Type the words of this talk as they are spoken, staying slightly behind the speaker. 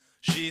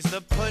She's the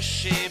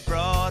pushy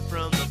broad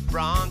from the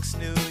Bronx,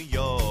 New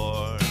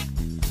York.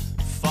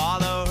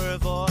 Follow her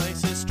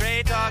voice, a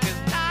straight dog is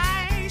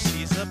nice.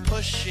 She's a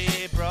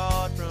pushy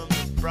broad from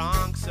the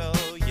Bronx,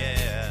 oh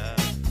yeah.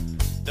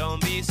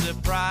 Don't be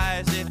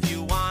surprised if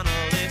you wanna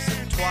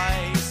listen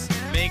twice.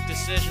 Make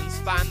decisions,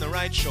 find the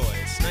right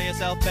choice. Know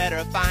yourself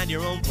better, find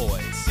your own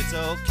voice. It's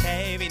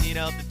okay if you need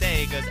help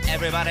today, cause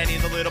everybody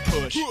needs a little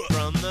push.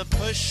 From the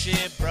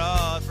pushy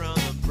broad from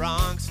the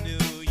Bronx,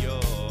 New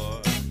York.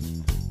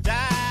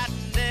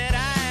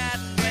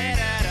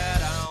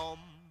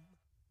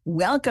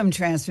 Welcome,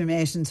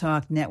 Transformation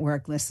Talk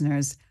Network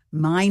listeners.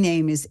 My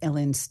name is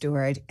Ellen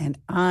Stewart, and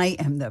I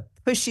am the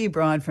pushy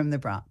broad from the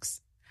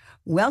Bronx.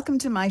 Welcome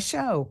to my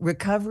show,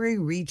 Recovery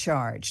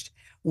Recharged,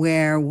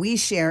 where we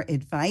share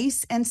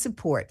advice and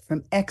support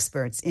from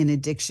experts in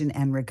addiction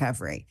and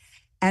recovery.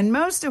 And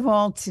most of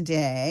all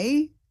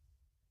today,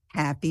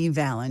 happy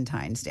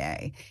Valentine's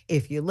Day.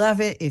 If you love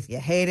it, if you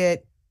hate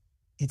it,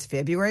 it's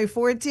February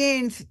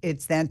 14th.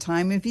 It's that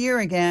time of year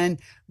again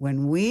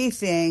when we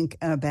think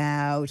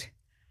about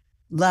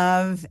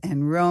love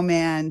and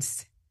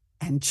romance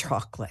and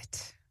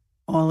chocolate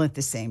all at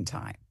the same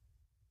time.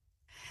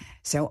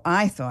 So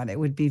I thought it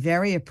would be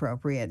very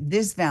appropriate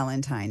this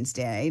Valentine's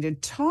Day to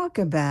talk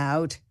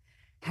about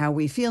how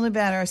we feel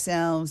about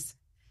ourselves,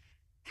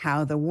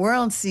 how the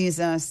world sees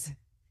us,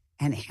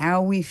 and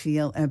how we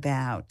feel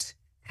about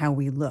how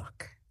we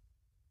look.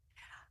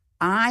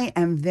 I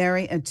am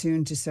very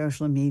attuned to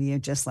social media,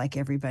 just like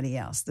everybody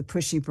else. The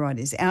Pushy Broad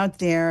is out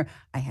there.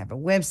 I have a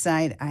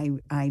website.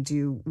 I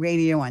do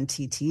radio on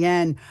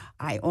TTN.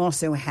 I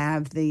also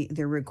have the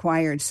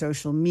required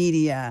social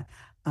media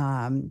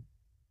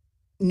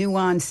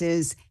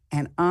nuances.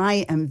 And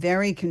I am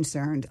very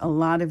concerned a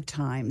lot of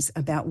times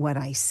about what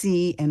I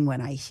see and what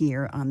I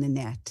hear on the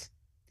net.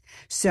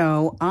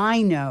 So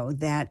I know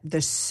that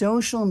the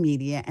social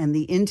media and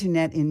the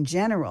internet in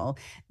general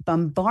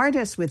bombard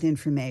us with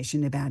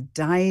information about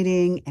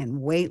dieting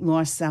and weight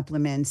loss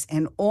supplements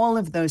and all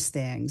of those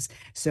things,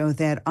 so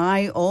that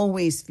I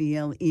always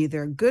feel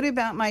either good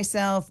about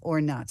myself or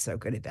not so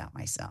good about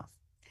myself.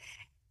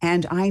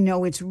 And I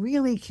know it's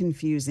really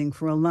confusing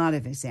for a lot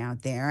of us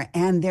out there.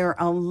 And there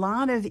are a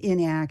lot of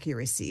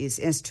inaccuracies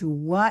as to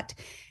what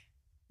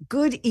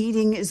good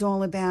eating is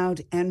all about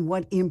and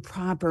what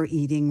improper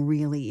eating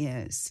really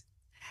is.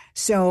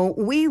 So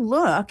we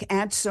look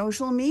at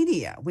social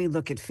media. We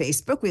look at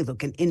Facebook, we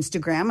look at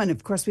Instagram, and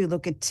of course we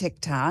look at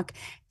TikTok,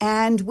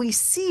 and we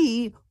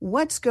see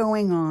what's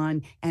going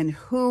on and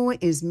who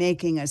is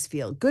making us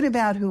feel good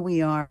about who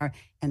we are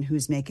and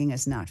who's making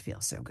us not feel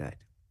so good.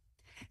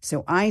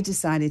 So I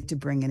decided to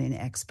bring in an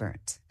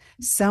expert,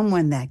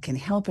 someone that can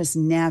help us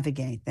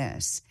navigate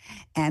this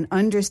and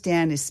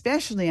understand,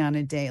 especially on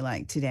a day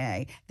like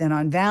today, that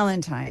on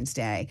Valentine's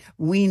Day,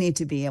 we need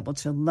to be able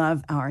to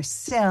love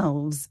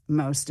ourselves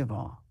most of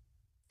all.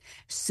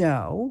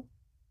 So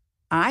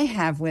I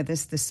have with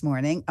us this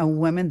morning a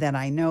woman that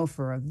I know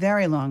for a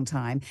very long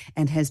time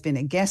and has been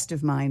a guest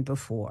of mine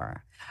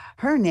before.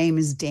 Her name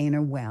is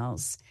Dana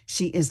Wells.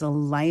 She is a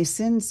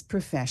licensed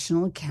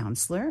professional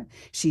counselor.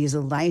 She is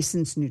a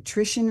licensed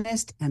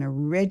nutritionist and a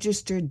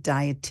registered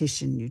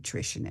dietitian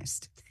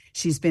nutritionist.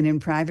 She's been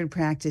in private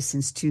practice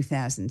since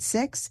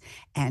 2006,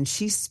 and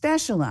she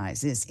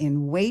specializes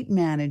in weight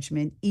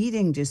management,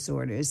 eating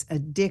disorders,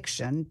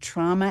 addiction,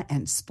 trauma,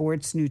 and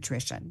sports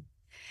nutrition.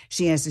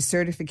 She has a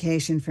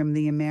certification from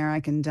the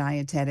American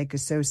Dietetic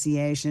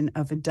Association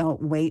of Adult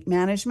Weight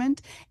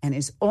Management and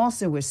is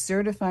also a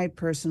certified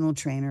personal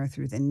trainer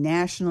through the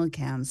National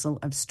Council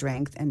of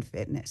Strength and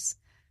Fitness.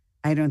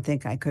 I don't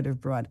think I could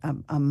have brought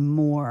a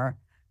more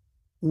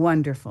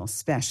wonderful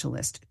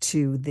specialist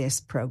to this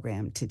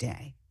program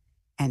today.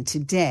 And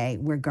today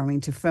we're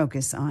going to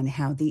focus on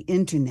how the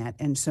internet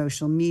and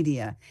social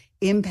media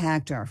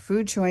impact our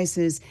food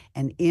choices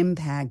and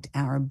impact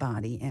our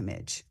body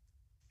image.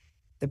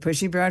 The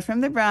Pushy Broad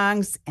from the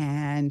Bronx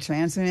and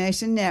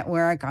Transformation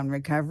Network on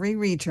Recovery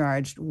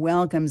Recharged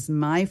welcomes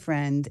my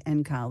friend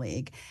and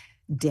colleague,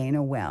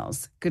 Dana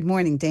Wells. Good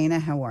morning, Dana.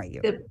 How are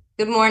you?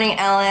 Good morning,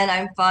 Ellen.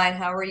 I'm fine.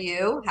 How are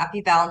you? Happy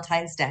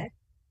Valentine's Day.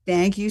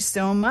 Thank you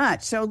so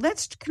much. So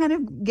let's kind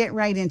of get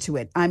right into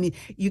it. I mean,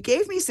 you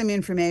gave me some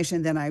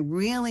information that I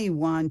really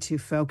want to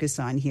focus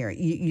on here.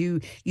 You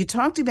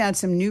talked about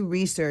some new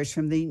research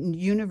from the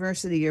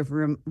University of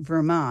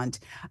Vermont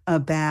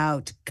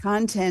about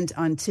content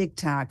on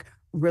TikTok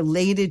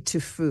related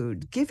to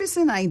food. Give us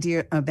an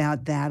idea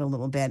about that a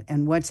little bit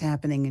and what's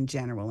happening in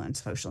general on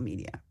social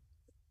media.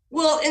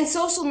 Well, in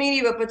social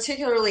media, but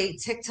particularly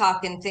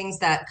TikTok and things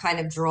that kind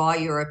of draw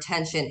your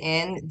attention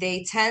in,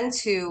 they tend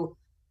to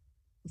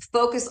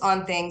focus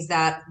on things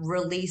that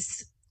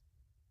release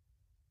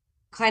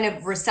kind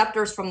of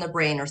receptors from the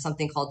brain or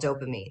something called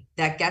dopamine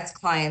that gets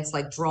clients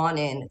like drawn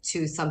in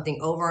to something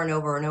over and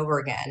over and over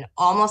again,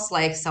 almost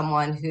like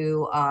someone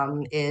who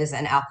is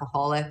an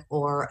alcoholic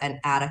or an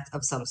addict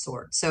of some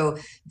sort. So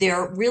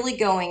they're really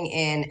going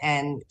in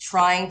and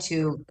trying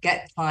to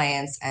get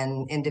clients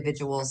and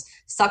individuals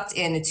sucked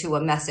into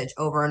a message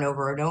over and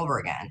over and over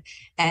again.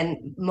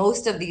 And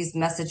most of these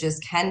messages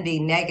can be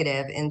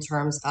negative in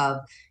terms of,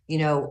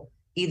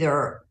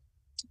 either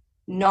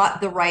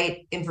not the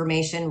right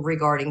information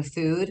regarding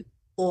food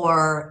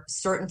or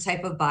certain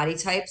type of body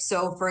type.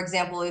 So, for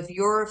example, if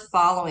you're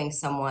following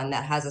someone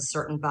that has a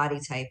certain body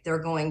type,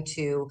 they're going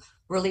to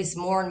release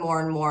more and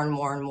more and more and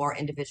more and more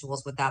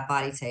individuals with that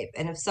body type.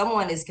 And if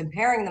someone is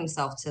comparing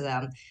themselves to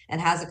them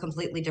and has a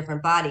completely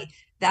different body,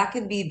 that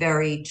can be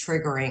very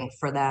triggering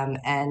for them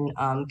and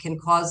can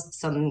cause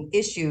some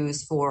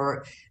issues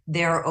for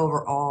their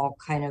overall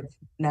kind of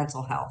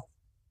mental health.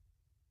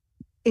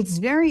 It's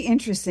very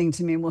interesting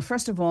to me. Well,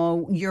 first of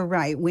all, you're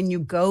right. When you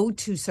go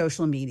to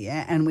social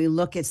media and we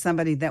look at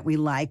somebody that we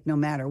like, no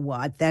matter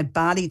what, that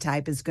body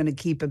type is going to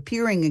keep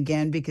appearing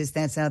again because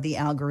that's how the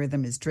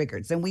algorithm is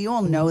triggered. And we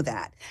all know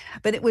that.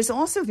 But it was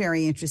also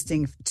very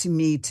interesting to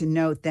me to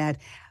note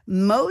that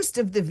most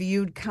of the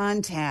viewed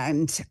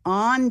content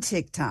on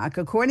TikTok,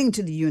 according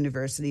to the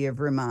University of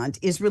Vermont,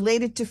 is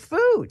related to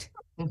food.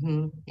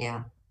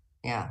 Yeah.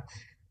 Yeah.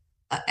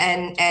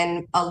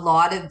 And a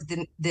lot of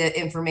the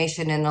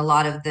information and a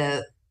lot of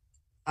the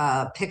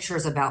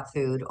pictures about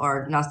food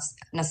are not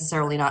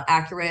necessarily not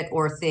accurate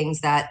or things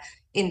that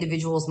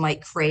individuals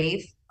might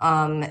crave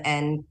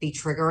and be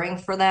triggering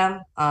for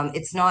them.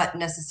 It's not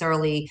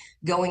necessarily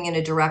going in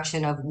a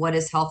direction of what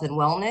is health and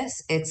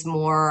wellness. It's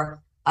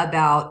more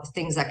about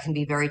things that can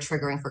be very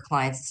triggering for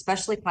clients,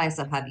 especially clients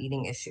that have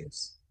eating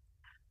issues.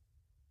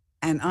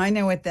 And I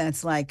know what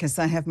that's like because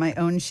I have my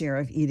own share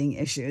of eating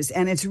issues.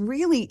 And it's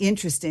really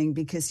interesting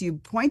because you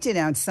pointed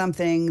out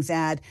something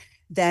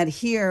that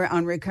here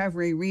on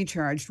Recovery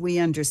Recharged, we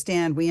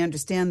understand. We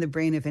understand the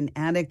brain of an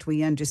addict.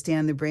 We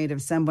understand the brain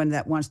of someone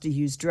that wants to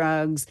use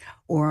drugs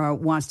or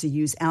wants to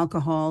use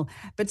alcohol.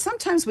 But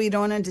sometimes we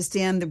don't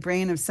understand the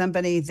brain of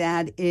somebody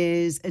that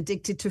is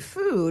addicted to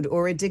food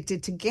or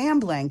addicted to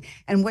gambling.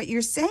 And what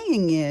you're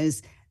saying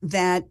is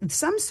that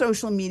some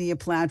social media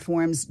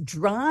platforms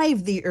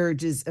drive the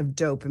urges of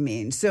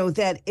dopamine so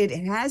that it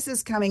has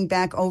us coming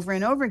back over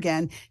and over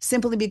again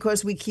simply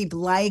because we keep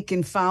like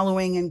and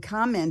following and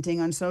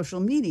commenting on social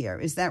media.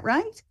 Is that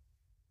right?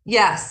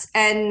 Yes.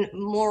 And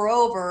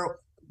moreover,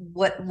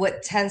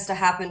 what tends to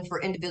happen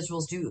for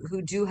individuals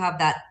who do have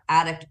that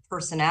addict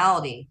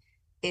personality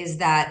is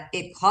that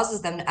it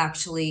causes them to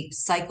actually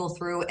cycle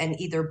through and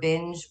either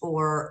binge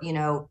or,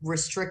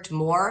 restrict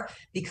more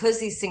because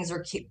these things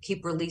are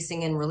keep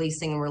releasing and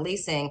releasing and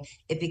releasing.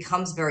 It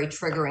becomes very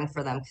triggering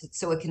for them.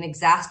 So it can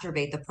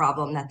exacerbate the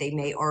problem that they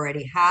may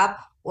already have,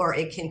 or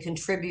it can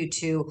contribute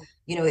to,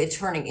 it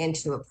turning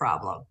into a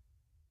problem.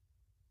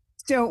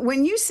 So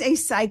when you say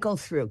cycle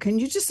through, can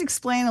you just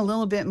explain a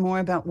little bit more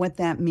about what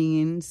that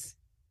means?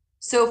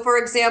 So, for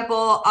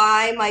example,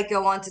 I might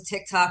go onto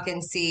TikTok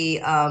and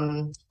see,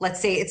 let's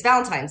say it's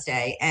Valentine's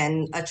Day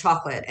and a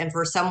chocolate. And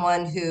for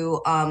someone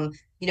who,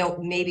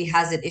 maybe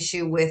has an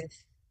issue with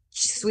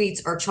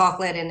sweets or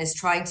chocolate and is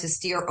trying to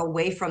steer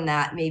away from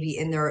that, maybe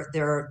in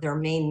their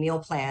main meal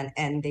plan,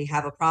 and they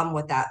have a problem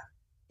with that.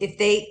 If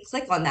they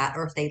click on that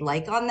or if they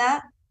like on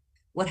that,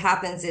 what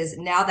happens is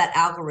now that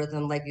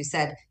algorithm, like you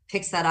said,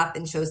 picks that up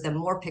and shows them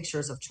more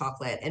pictures of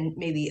chocolate and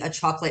maybe a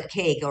chocolate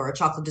cake or a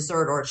chocolate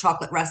dessert or a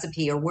chocolate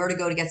recipe or where to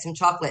go to get some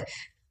chocolate.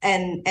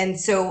 And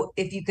so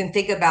if you can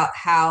think about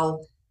how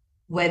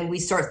when we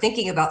start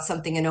thinking about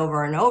something and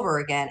over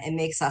again, it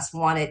makes us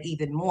want it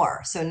even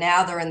more. So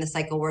now they're in the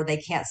cycle where they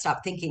can't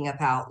stop thinking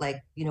about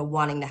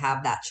wanting to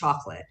have that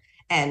chocolate.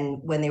 And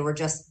when they were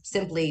just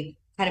simply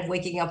kind of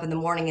waking up in the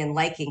morning and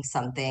liking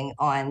something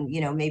on,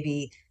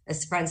 maybe a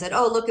friend said,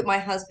 "Oh, look at my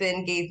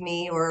husband gave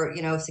me," or,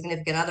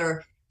 significant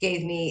other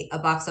gave me a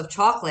box of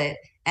chocolate.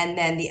 And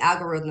then the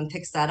algorithm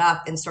picks that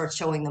up and starts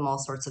showing them all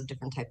sorts of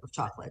different type of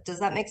chocolate. Does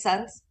that make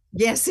sense?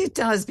 Yes, it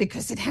does,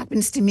 because it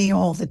happens to me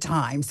all the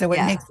time. So it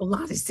Yeah. makes a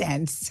lot of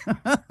sense.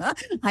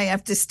 I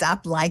have to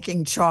stop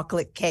liking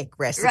chocolate cake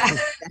recipes. Right.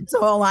 That's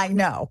all I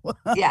know.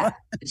 Yeah.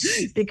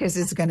 Because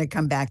it's going to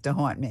come back to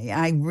haunt me.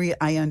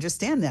 I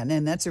understand that.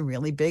 And that's a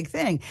really big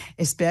thing,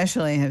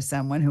 especially as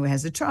someone who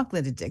has a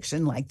chocolate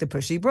addiction like the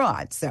Pushy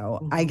broad.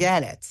 So I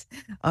get it.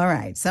 All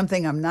right.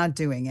 Something I'm not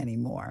doing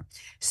anymore.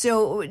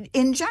 So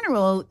in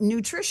general,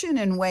 nutrition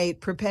and weight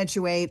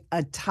perpetuate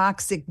a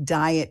toxic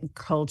diet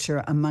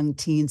culture among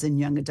teens and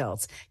young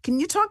adults. Can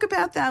you talk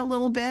about that a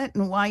little bit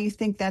and why you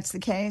think that's the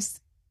case?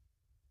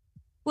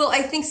 Well,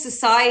 I think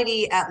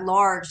society at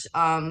large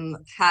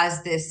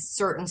has this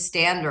certain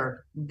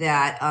standard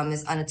that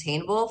is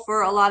unattainable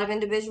for a lot of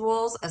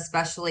individuals,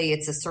 especially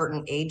it's a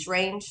certain age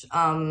range.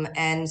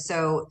 And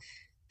so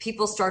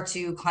people start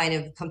to kind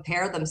of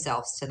compare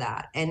themselves to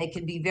that. And it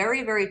can be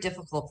very, very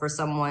difficult for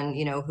someone,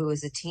 who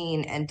is a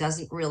teen and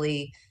doesn't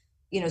really,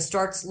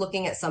 starts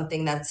looking at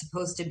something that's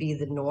supposed to be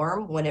the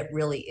norm when it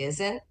really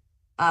isn't.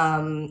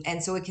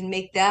 And so it can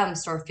make them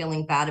start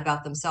feeling bad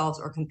about themselves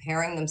or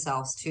comparing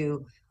themselves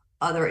to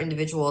other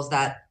individuals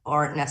that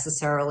aren't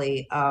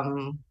necessarily,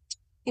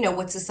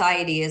 what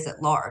society is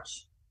at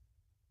large.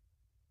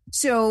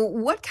 So,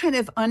 what kind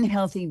of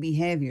unhealthy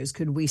behaviors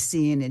could we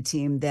see in a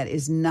team that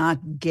is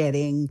not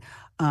getting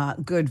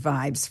good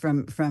vibes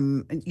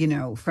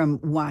from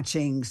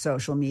watching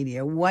social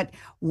media?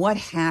 What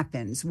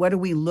happens? What do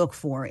we look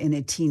for in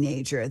a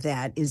teenager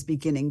that is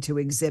beginning to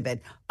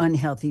exhibit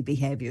unhealthy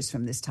behaviors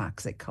from this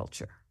toxic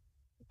culture?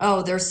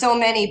 Oh, there's so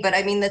many, but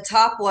I mean, the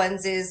top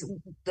ones is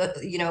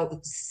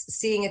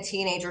seeing a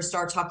teenager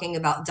start talking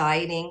about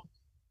dieting,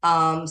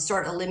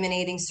 start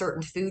eliminating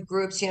certain food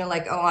groups,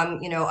 like, oh,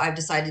 I've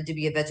decided to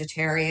be a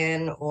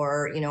vegetarian,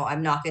 or,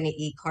 I'm not going to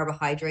eat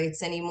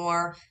carbohydrates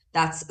anymore.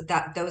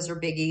 Those are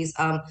biggies.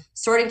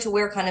 Starting to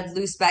wear kind of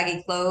loose,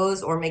 baggy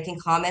clothes or making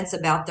comments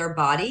about their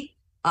body,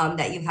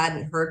 that you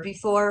hadn't heard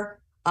before.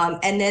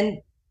 And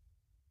then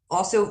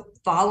also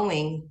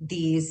following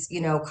these,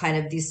 kind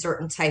of these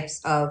certain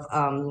types of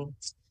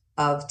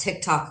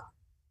TikTok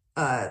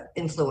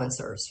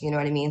influencers. You know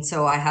what I mean?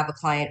 So I have a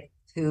client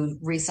who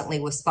recently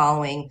was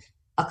following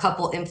a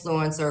couple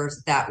influencers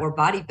that were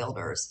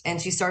bodybuilders,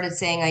 and she started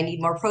saying, "I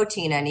need more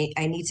protein. I need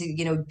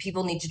to,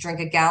 people need to drink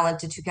a gallon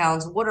to 2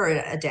 gallons of water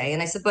a day."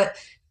 And I said, "But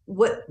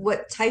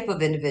what type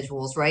of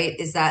individuals, right?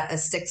 Is that a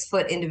 6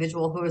 foot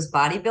individual who is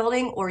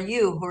bodybuilding, or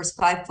you who is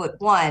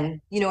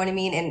 5'1"? You know what I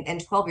mean?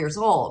 And 12 years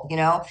old,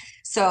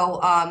 So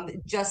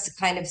just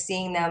kind of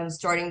seeing them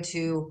starting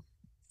to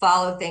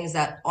follow things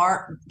that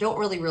don't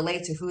really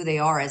relate to who they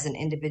are as an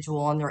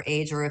individual and their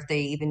age, or if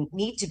they even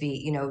need to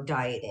be,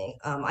 dieting.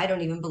 I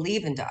don't even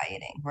believe in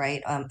dieting,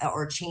 right?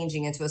 Or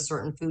changing into a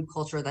certain food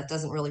culture that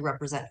doesn't really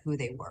represent who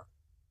they were.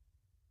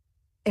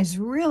 It's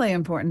really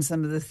important,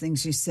 some of the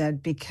things you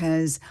said,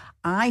 because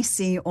I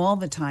see all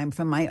the time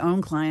from my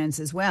own clients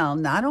as well,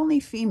 not only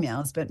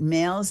females, but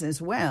males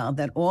as well,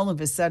 that all of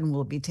a sudden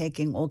will be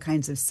taking all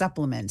kinds of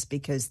supplements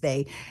because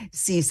they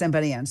see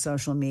somebody on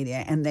social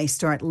media and they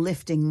start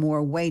lifting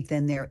more weight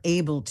than they're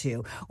able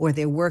to, or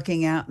they're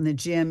working out in the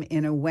gym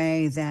in a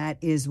way that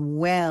is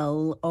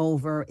well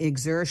over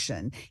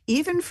exertion,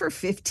 even for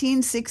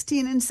 15,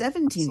 16, and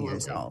 17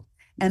 years Absolutely. old.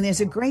 And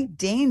there's a Yeah. great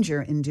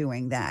danger in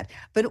doing that.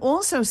 But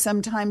also,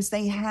 sometimes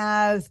they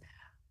have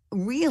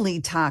really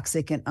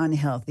toxic and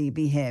unhealthy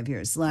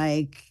behaviors,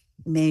 like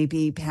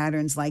maybe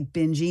patterns like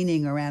binge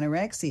eating or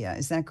anorexia.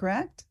 Is that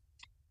correct?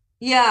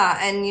 Yeah,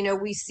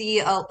 and we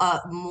see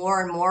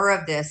more and more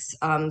of this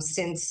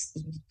since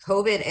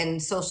COVID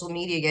and social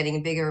media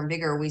getting bigger and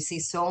bigger. We see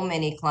so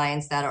many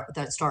clients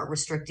that start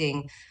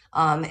restricting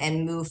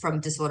and move from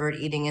disordered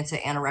eating into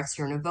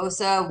anorexia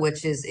nervosa,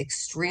 which is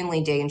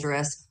extremely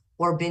dangerous,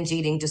 or binge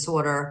eating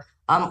disorder,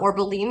 or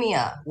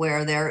bulimia,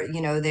 where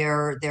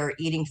they're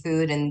eating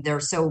food and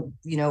they're so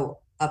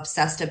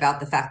obsessed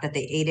about the fact that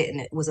they ate it and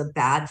it was a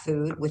bad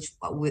food, which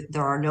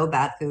there are no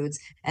bad foods,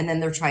 and then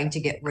they're trying to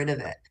get rid of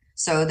it.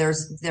 So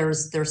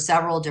there's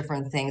several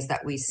different things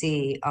that we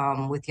see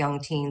with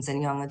young teens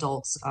and young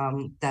adults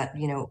that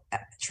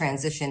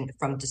transition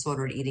from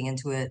disordered eating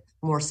into a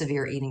more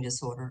severe eating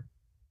disorder.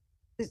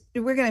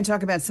 We're going to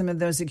talk about some of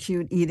those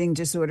acute eating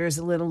disorders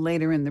a little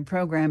later in the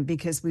program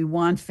because we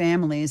want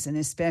families and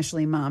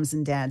especially moms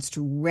and dads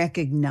to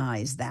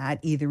recognize that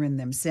either in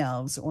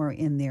themselves or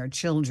in their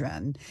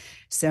children.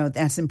 So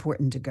that's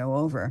important to go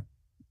over.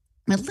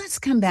 But let's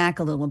come back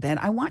a little bit.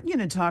 I want you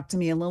to talk to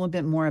me a little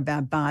bit more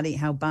about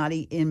how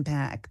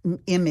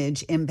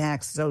image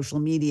impacts social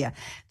media.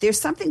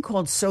 There's something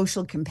called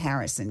social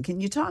comparison.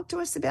 Can you talk to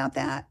us about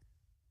that?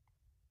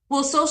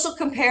 Well, social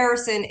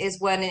comparison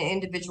is when an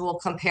individual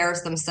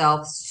compares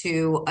themselves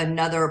to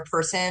another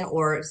person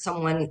or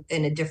someone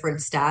in a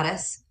different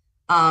status.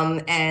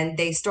 And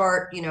they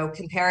start,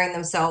 comparing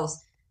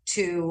themselves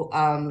to,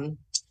 and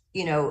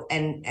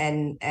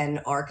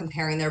are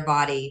comparing their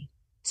body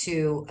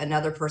to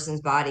another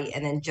person's body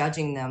and then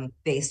judging them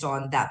based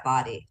on that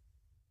body.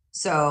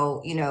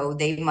 So,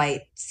 they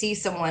might see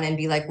someone and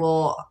be like,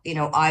 well,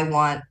 I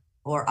want,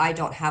 or I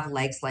don't have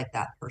legs like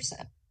that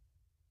person,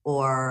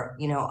 or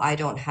I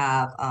don't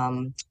have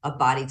a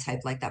body type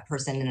like that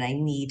person and I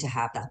need to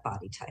have that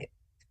body type.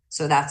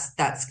 So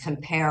that's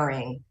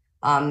comparing,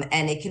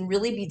 and it can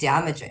really be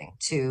damaging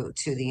to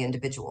the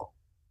individual.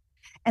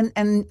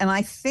 And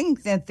I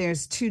think that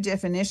there's two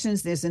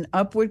definitions. There's an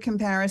upward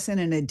comparison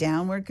and a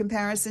downward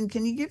comparison.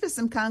 Can you give us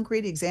some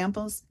concrete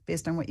examples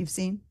based on what you've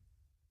seen?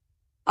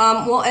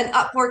 Well, an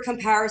upward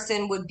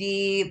comparison would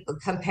be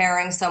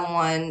comparing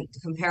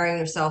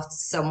yourself to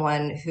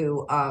someone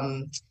who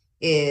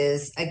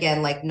is,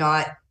 again, like,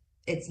 not,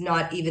 it's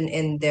not even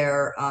in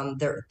their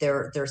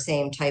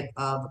same type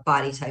of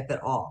body type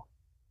at all.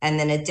 And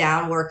then a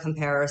downward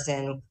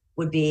comparison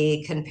would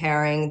be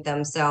comparing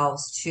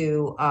themselves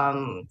to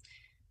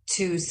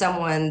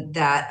someone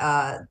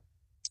that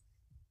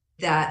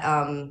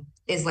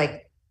is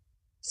like,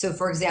 so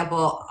for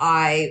example,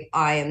 I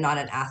am not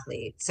an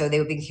athlete. So they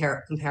would be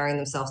comparing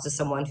themselves to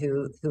someone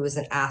who is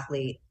an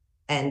athlete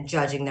and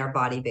judging their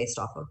body based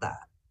off of that.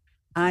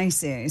 I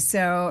see.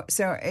 So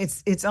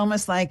it's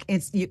almost like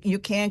you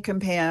can't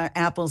compare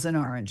apples and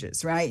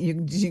oranges, right?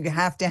 You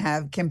have to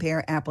have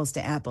compare apples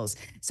to apples.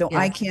 So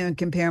I Yeah, can't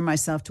compare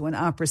myself to an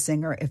opera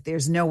singer if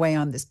there's no way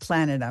on this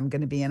planet I'm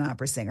going to be an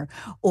opera singer.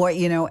 Or,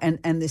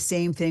 and the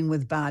same thing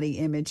with body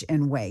image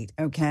and weight.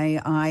 Okay.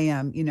 I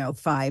am,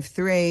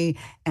 5'3"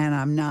 and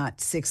I'm not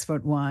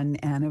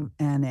 6'1"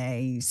 and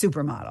a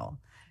supermodel.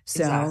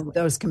 So exactly.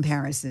 those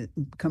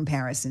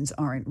comparisons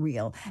aren't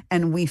real.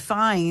 And we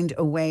find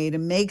a way to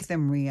make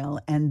them real.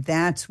 And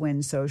that's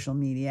when social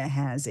media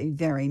has a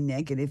very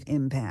negative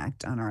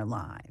impact on our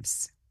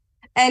lives.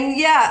 And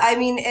yeah, I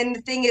mean, and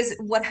the thing is,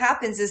 what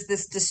happens is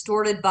this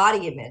distorted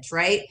body image,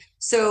 right?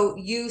 So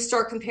you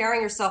start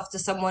comparing yourself to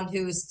someone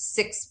who's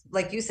six,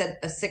 like you said,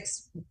 a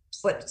 6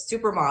 foot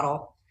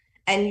supermodel,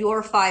 and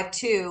you're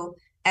 5'2",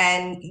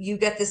 and you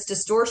get this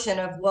distortion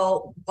of,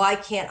 well, why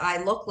can't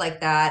I look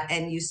like that?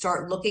 And you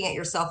start looking at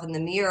yourself in the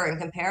mirror and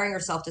comparing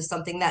yourself to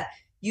something that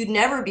you'd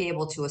never be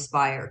able to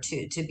aspire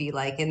to be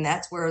like. And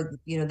that's where,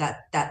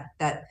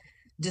 that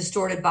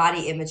distorted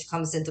body image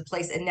comes into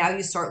place, and now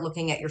you start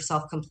looking at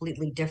yourself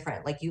completely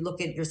different. Like you look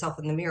at yourself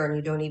in the mirror and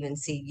you don't even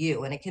see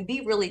you, and it can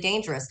be really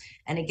dangerous.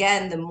 And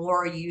again, the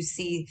more you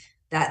see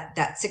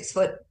that 6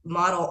 foot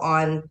model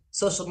on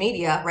social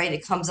media, right,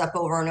 it comes up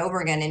over and over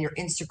again in your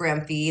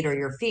Instagram feed or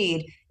your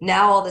feed.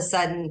 Now all of a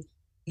sudden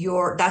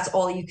that's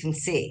all you can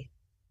see.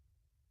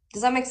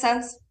 Does that make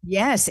sense?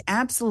 Yes,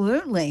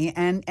 absolutely.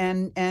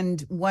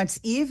 And what's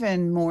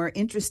even more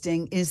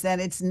interesting is that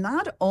it's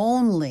not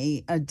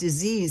only a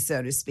disease,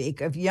 so to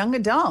speak, of young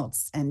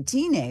adults and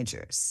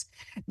teenagers,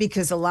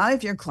 because a lot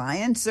of your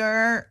clients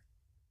are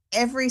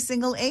every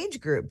single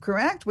age group,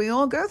 correct? We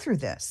all go through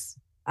this.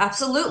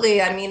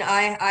 Absolutely. I mean,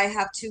 I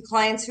have two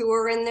clients who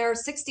are in their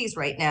 60s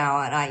right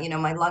now,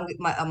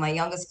 and my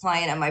youngest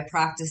client at my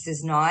practice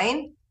is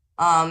 9,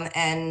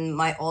 and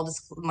my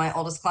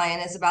oldest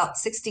client is about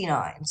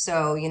 69.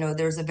 So,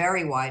 there's a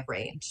very wide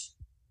range.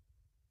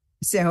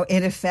 So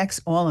it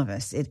affects all of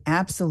us. It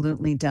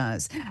absolutely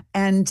does.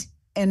 And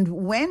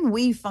when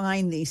we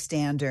find these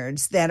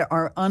standards that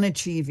are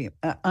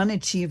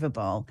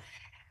unachievable,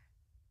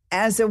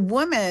 as a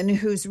woman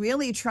who's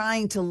really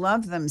trying to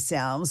love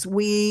themselves,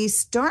 we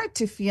start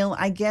to feel,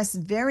 I guess,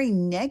 very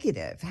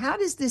negative. How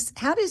does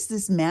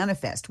this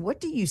manifest?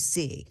 What do you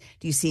see?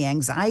 Do you see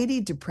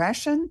anxiety,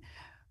 depression?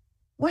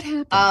 What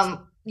happens?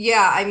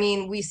 Yeah, I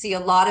mean, we see a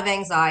lot of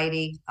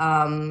anxiety,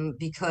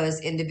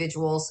 because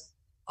individuals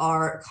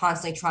are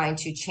constantly trying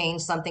to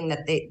change something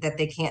that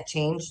they can't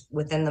change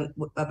within them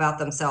about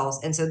themselves,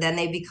 and so then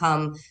they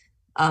become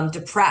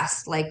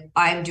depressed, like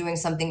I'm doing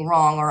something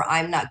wrong, or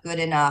I'm not good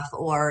enough,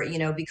 or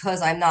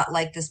because I'm not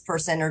like this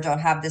person or don't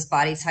have this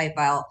body type,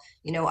 I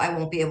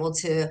won't be able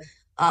to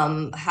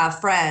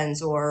have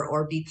friends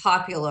or be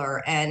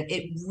popular, and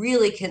it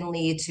really can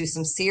lead to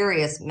some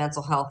serious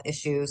mental health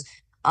issues.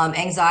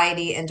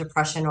 Anxiety and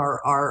depression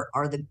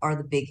are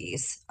the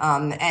biggies.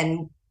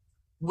 And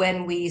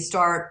when we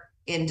start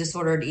in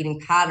disordered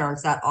eating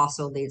patterns, that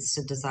also leads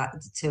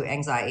to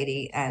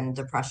anxiety and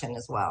depression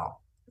as well.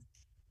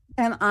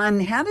 And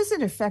on how does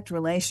it affect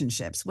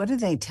relationships? What do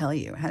they tell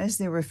you? How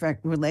does it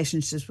affect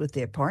relationships with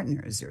their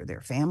partners or their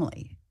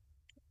family?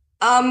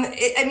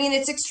 I mean,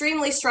 it's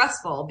extremely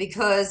stressful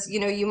because,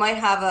 you might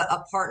have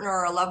a partner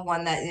or a loved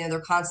one that,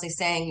 they're constantly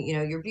saying,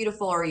 you're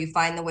beautiful, or you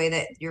find the way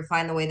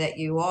that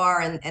you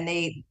are. And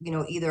they,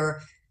 either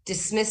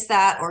dismiss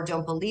that or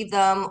don't believe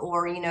them.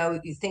 Or,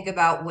 you think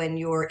about when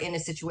you're in a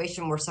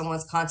situation where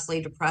someone's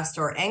constantly depressed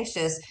or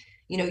anxious,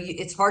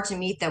 it's hard to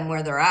meet them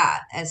where they're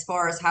at. As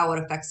far as how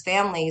it affects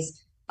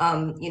families,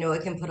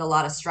 it can put a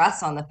lot of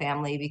stress on the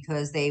family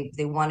because they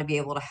want to be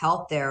able to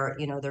help their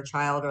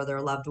child or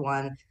their loved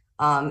one,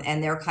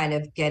 and they're kind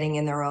of getting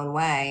in their own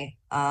way.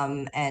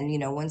 And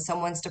when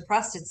someone's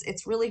depressed,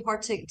 it's really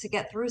hard to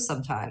get through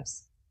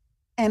sometimes.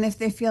 And if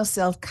they feel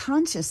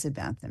self-conscious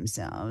about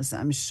themselves,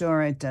 I'm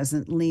sure it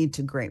doesn't lead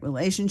to great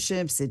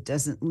relationships. It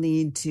doesn't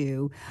lead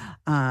to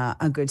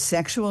a good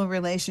sexual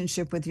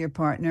relationship with your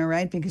partner,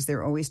 right? Because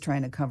they're always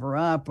trying to cover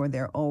up, or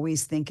they're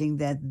always thinking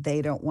that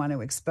they don't want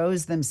to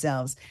expose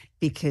themselves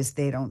because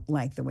they don't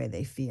like the way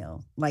they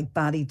feel, like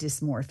body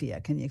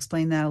dysmorphia. Can you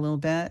explain that a little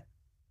bit?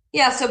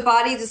 Yeah, so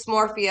body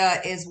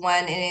dysmorphia is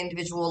when an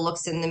individual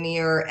looks in the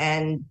mirror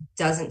and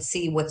doesn't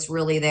see what's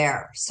really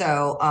there.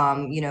 So,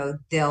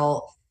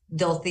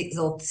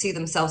 they'll see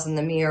themselves in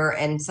the mirror,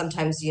 and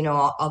sometimes,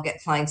 I'll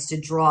get clients to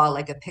draw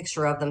like a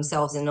picture of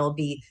themselves, and it'll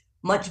be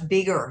much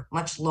bigger,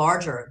 much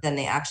larger than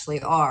they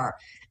actually are.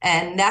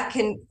 And that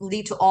can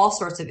lead to all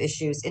sorts of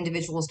issues.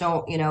 Individuals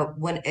don't,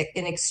 when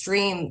in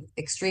extreme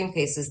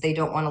cases, they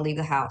don't want to leave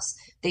the house.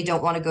 They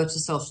don't want to go to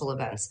social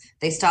events.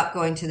 They stop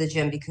going to the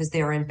gym because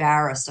they're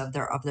embarrassed of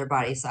their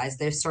body size.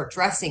 They start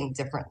dressing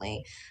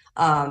differently.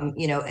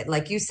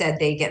 Like you said,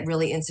 they get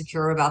really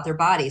insecure about their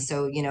body.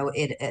 So,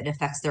 it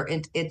affects their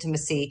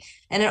intimacy,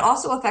 and it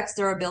also affects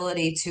their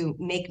ability to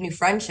make new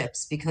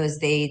friendships because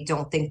they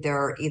don't think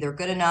they're either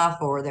good enough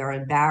or they're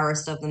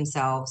embarrassed of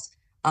themselves.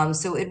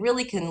 So it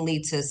really can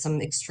lead to some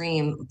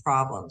extreme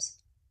problems.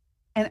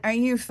 And are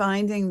you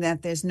finding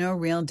that there's no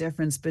real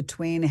difference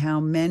between how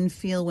men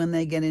feel when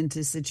they get into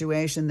a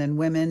situation than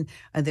women?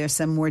 Are there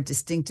some more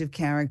distinctive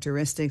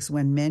characteristics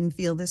when men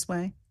feel this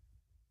way?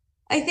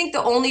 I think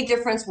the only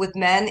difference with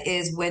men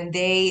is when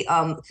they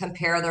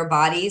compare their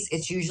bodies,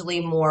 it's usually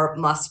more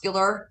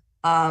muscular.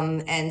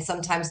 And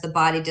sometimes the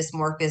body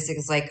dysmorphism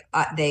is like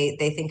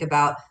they think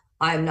about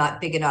I'm not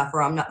big enough,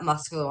 or I'm not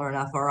muscular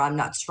enough, or I'm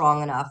not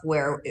strong enough.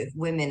 Where if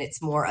women,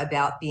 it's more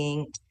about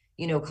being,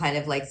 kind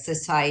of like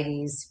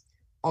society's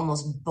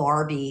almost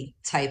Barbie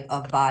type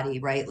of body,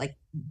 right? Like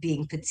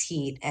being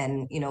petite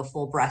and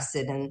full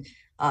breasted and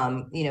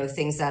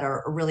things that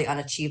are really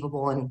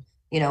unachievable and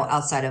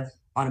outside of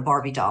on a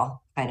Barbie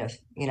doll, kind of,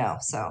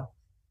 so.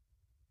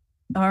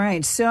 All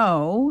right.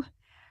 So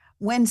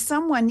when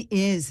someone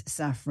is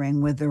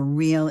suffering with a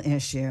real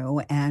issue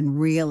and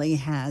really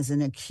has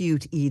an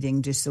acute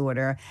eating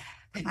disorder,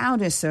 how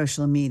does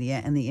social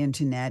media and the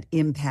internet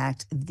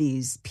impact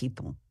these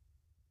people?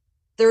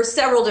 There are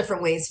several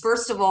different ways.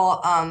 First of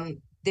all,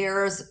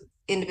 there's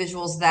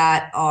individuals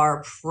that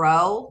are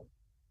pro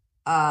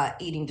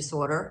eating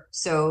disorder.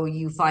 So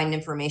you find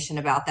information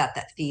about that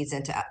that feeds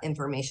into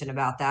information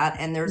about that.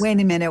 And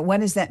Wait a minute. What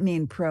does that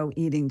mean, pro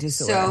eating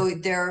disorder? so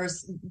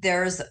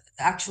there's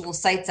actual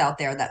sites out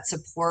there that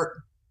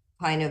support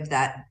kind of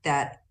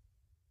that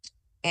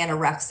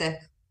anorexic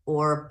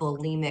or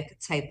bulimic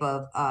type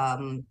of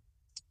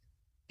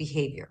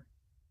behavior.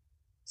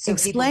 So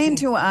people Explain can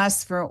to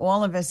us, for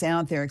all of us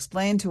out there,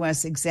 explain to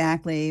us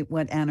exactly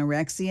what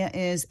anorexia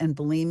is and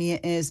bulimia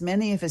is.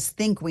 Many of us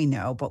think we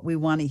know, but we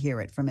want to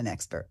hear it from an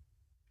expert.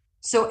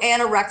 So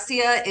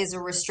anorexia is a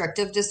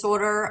restrictive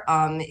disorder.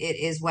 It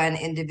is when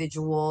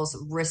individuals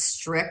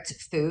restrict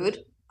food.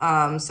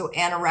 So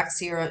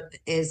anorexia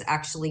is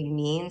actually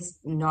means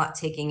not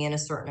taking in a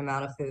certain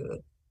amount of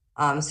food.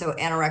 So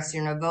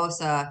anorexia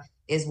nervosa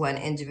is when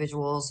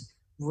individuals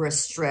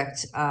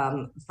restrict.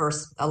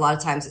 First, a lot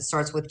of times it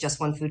starts with just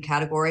one food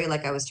category,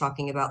 like I was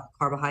talking about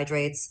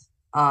carbohydrates,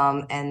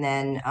 and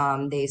then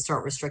they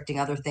start restricting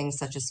other things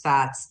such as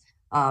fats,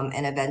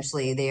 and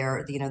eventually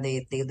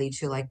they lead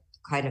to like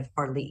kind of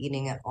hardly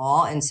eating at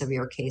all in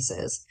severe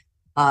cases.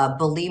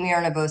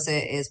 Bulimia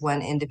nervosa is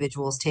when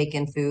individuals take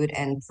in food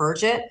and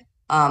purge it.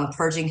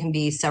 Purging can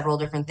be several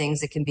different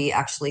things. It can be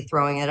actually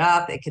throwing it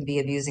up. It can be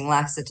abusing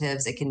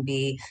laxatives. It can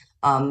be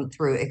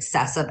through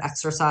excessive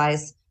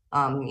exercise,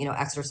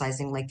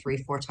 exercising like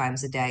 3-4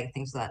 times a day,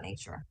 things of that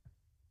nature.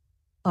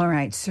 All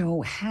right.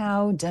 So,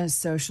 how does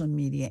social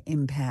media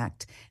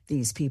impact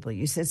these people?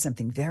 You said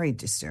something very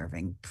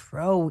disturbing,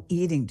 pro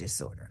eating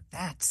disorder.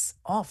 That's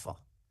awful.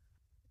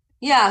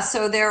 Yeah,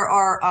 so there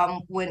are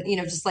when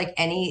just like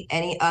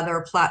any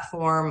other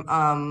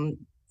platform,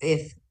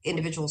 if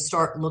individuals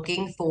start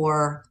looking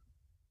for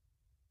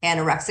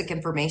anorexic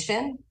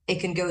information, it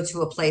can go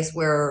to a place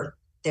where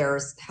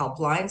there's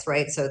helplines,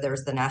 right? So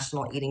there's the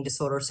National Eating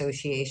Disorder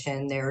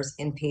Association, there's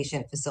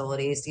inpatient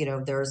facilities,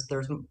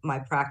 there's my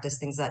practice,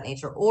 things of that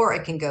nature, or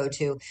it can go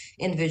to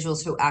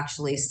individuals who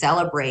actually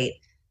celebrate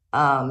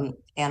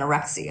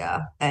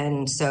anorexia.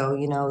 And so,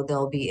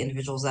 there'll be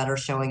individuals that are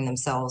showing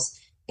themselves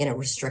in a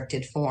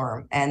restricted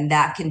form. And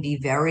that can be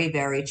very,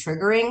 very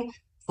triggering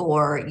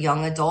for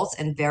young adults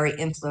and very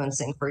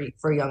influencing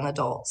for young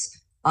adults.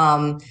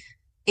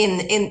 In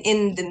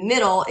the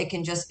middle, it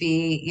can just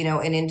be,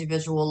 an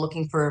individual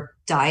looking for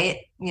diet,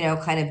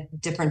 kind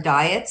of different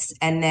diets.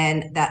 And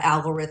then that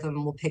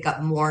algorithm will pick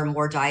up more and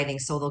more dieting.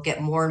 So they'll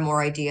get more and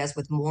more ideas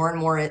with more and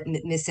more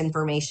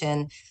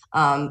misinformation,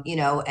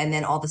 and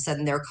then all of a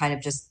sudden they're kind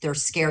of they're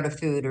scared of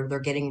food, or they're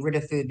getting rid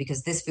of food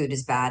because this food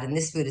is bad and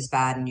this food is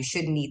bad and you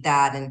shouldn't eat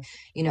that. And,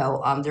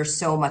 there's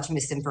so much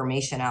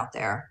misinformation out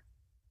there.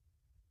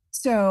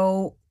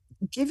 So,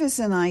 give us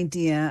an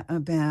idea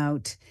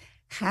about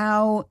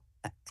how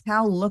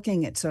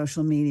looking at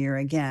social media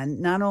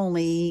again, not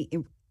only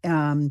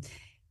um,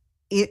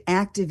 it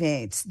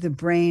activates the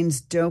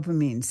brain's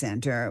dopamine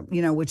center,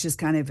 which is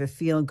kind of a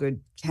feel good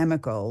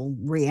chemical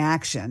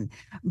reaction,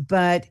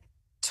 but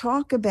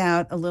talk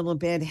about a little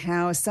bit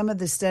how some of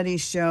the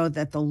studies show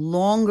that the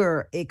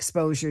longer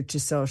exposure to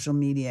social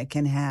media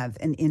can have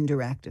an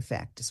indirect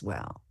effect as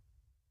well.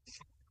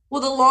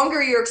 Well, the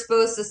longer you're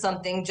exposed to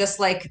something,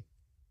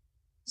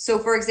 so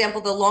for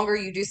example, the longer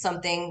you do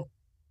something,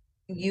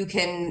 you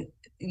can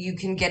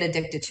get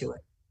addicted to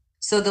it.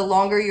 So the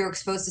longer you're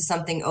exposed to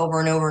something over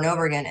and over and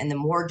over again, and the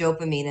more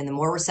dopamine and the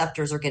more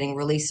receptors are getting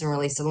released and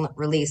released and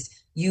released,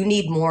 you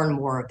need more and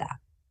more of that,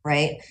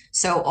 right?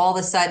 So all of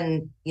a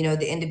sudden,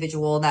 the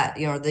individual that,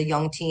 the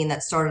young teen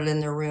that started in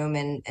their room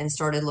and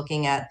started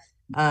looking at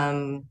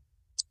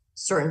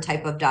certain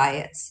type of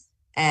diets,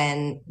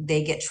 and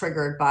they get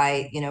triggered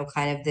by,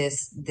 kind of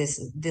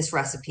this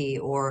recipe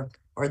or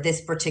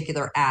this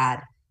particular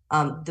ad.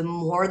 The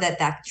more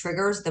that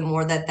triggers, the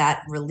more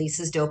that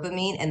releases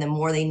dopamine, and the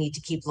more they need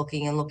to keep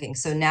looking and looking.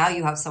 So now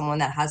you have someone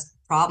that has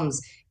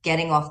problems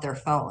getting off their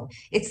phone.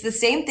 It's the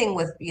same thing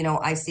with,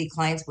 I see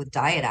clients with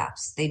diet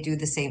apps. They do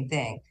the same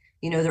thing.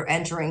 They're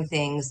entering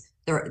things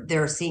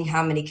They're seeing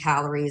how many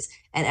calories,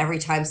 and every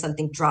time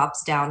something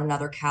drops down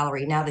another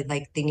calorie, now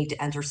they need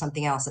to enter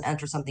something else and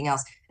enter something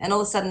else. And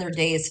all of a sudden their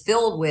day is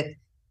filled with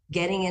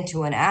getting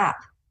into an app,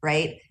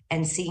 right?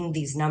 And seeing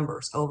these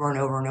numbers over and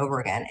over and over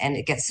again. And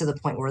it gets to the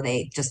point where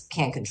they just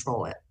can't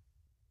control it.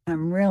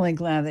 I'm really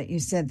glad that you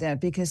said that,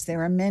 because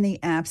there are many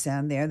apps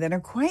out there that are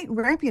quite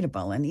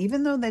reputable. And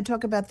even though they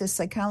talk about the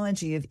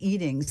psychology of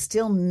eating,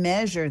 still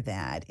measure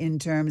that in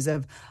terms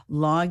of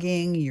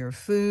logging your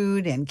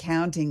food and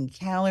counting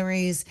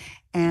calories.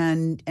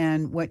 And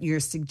what you're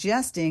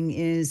suggesting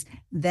is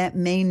that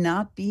may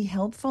not be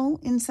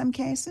helpful in some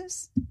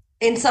cases.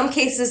 In some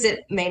cases,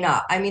 it may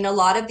not. I mean, a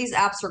lot of these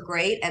apps are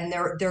great and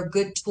they're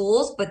good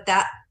tools, but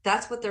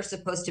that's what they're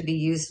supposed to be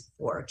used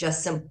for,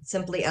 just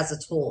simply as a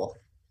tool.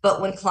 But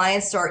when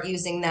clients start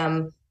using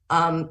them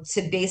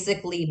to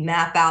basically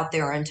map out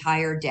their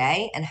entire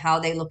day and how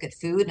they look at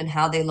food and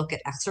how they look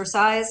at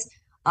exercise,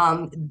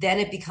 then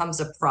it becomes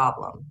a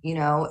problem. You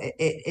know,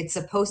 it's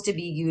supposed to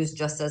be used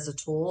just as a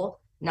tool,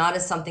 not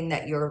as something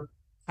that you're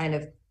kind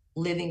of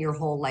living your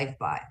whole life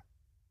by.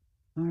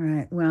 All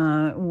right.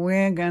 Well,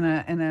 we're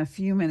gonna, in a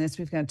few minutes,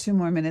 we've got 2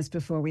 more minutes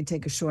before we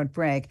take a short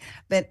break.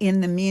 But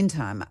in the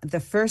meantime, the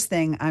first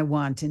thing I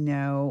want to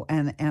know,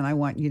 and I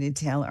want you to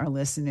tell our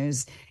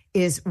listeners,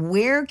 is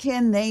where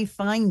can they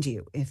find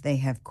you if they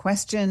have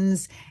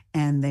questions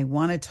and they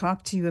want to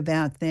talk to you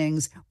about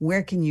things?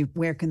 Where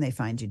can they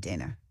find you,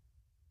 Dana?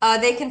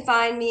 They can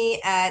find me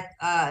at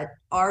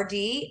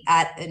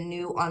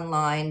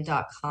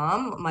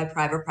rd@anewnonline.com. My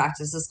private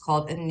practice is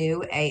called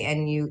Anu,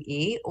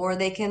 ANUE, or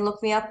they can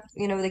look me up,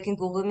 they can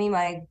Google me,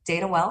 my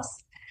Dana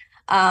Wells.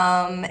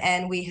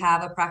 And we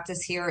have a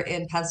practice here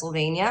in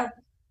Pennsylvania.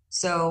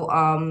 So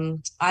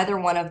either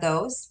one of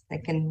those, they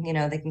can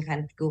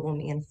kind of Google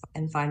me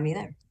and find me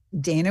there.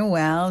 Dana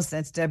Wells,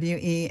 that's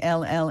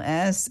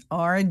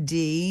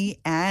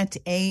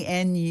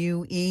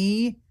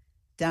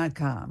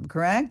WELLSRD@ANUE.com,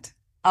 correct?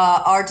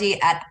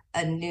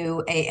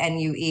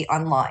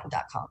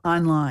 rd@anewnonline.com.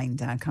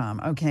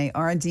 Online.com. Okay.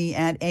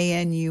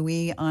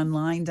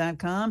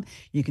 rd@anueonline.com.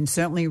 You can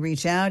certainly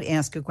reach out,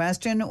 ask a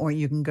question, or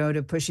you can go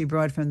to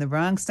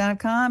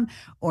pushybroadfromthebronx.com,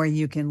 or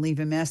you can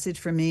leave a message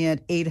for me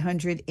at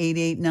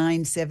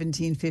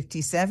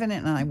 800-889-1757,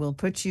 and I will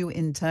put you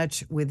in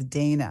touch with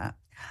Dana.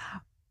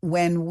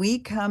 When we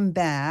come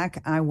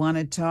back, I want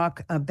to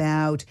talk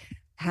about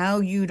how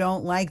you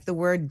don't like the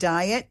word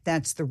diet.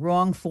 That's the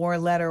wrong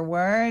 4-letter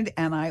word.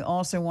 And I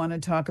also want to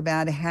talk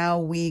about how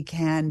we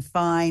can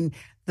find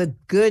the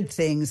good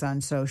things on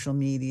social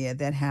media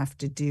that have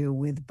to do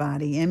with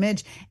body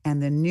image,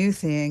 and the new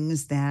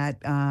things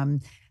that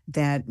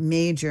that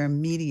major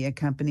media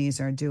companies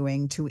are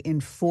doing to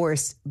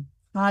enforce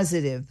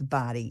positive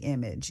body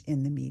image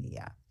in the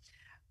media.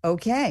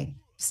 Okay,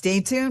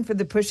 stay tuned for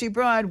the Pushy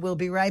Broad. We'll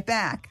be right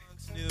back.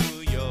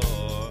 New York.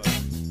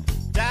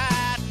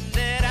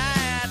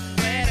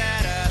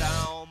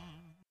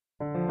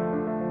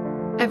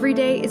 Every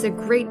day is a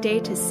great day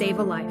to save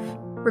a life.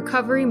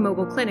 Recovery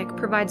Mobile Clinic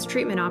provides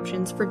treatment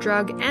options for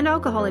drug and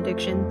alcohol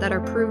addiction that are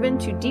proven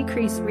to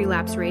decrease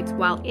relapse rates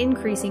while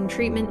increasing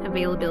treatment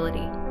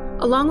availability.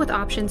 Along with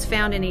options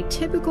found in a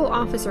typical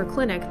office or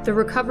clinic, the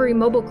Recovery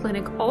Mobile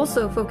Clinic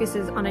also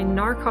focuses on a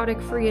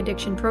narcotic-free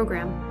addiction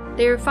program.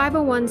 They are a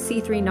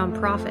 501c3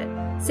 nonprofit.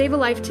 Save a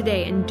life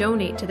today and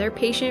donate to their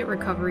Patient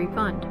Recovery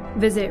Fund.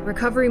 Visit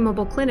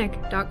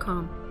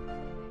recoverymobileclinic.com.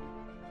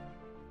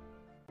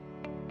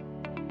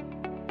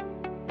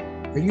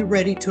 Are you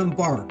ready to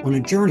embark on a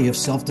journey of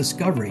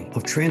self-discovery,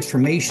 of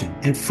transformation,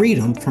 and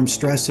freedom from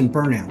stress and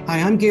burnout? Hi,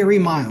 I'm Gary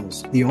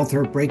Miles, the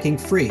author of Breaking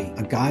Free,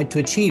 a guide to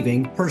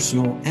achieving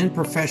personal and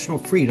professional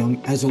freedom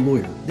as a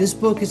lawyer. This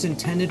book is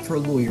intended for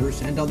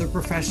lawyers and other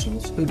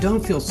professionals who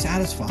don't feel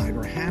satisfied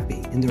or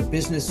happy in their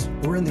business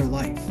or in their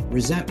life.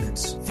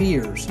 Resentments,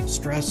 fears,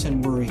 stress,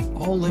 and worry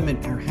all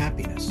limit our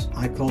happiness.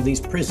 I call these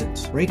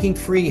prisons. Breaking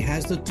Free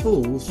has the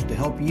tools to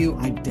help you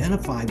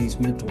identify these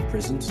mental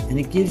prisons, and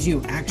it gives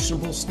you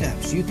actionable steps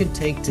you can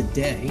take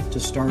today to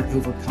start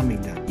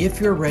overcoming them. If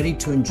you're ready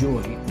to enjoy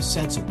a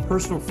sense of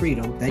personal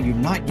freedom that you've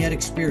not yet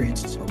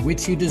experienced, but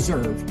which you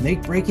deserve,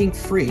 make Breaking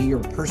Free your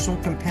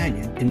personal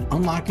companion in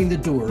unlocking the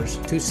doors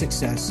to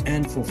success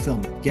and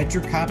fulfillment. Get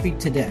your copy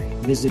today.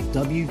 Visit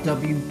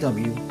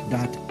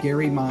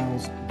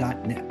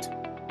www.garymiles.net.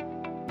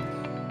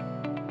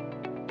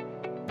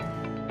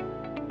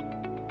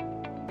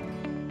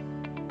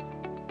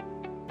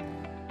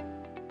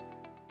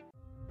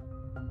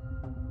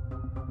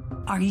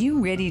 Are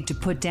you ready to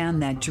put down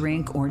that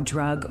drink or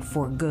drug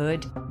for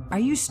good? Are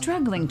you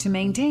struggling to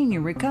maintain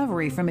your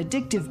recovery from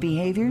addictive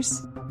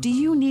behaviors? Do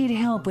you need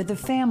help with a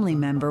family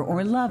member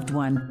or loved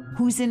one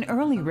who's in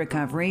early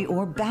recovery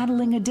or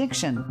battling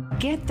addiction?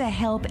 Get the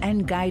help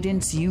and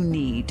guidance you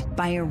need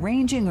by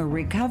arranging a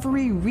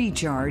recovery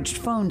recharged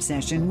phone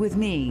session with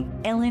me,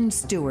 Ellen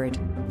Stewart,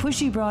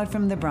 Pushy Broad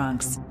from the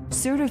Bronx,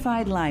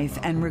 certified life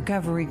and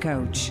recovery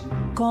coach.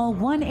 Call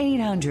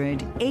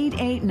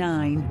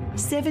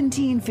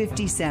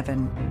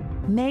 1-800-889-1757.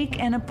 Make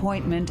an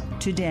appointment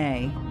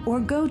today. or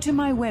go to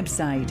my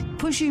website,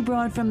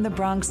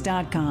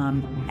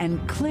 pushybroadfromthebronx.com,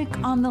 and click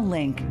on the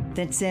link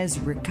that says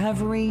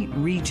Recovery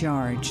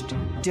Recharged.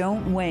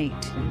 Don't wait.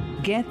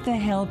 Get the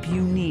help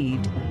you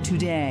need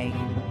today.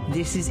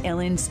 This is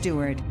Ellen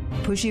Stewart,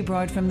 Pushy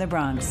Broad from the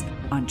Bronx,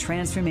 on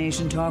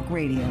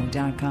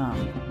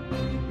TransformationTalkRadio.com.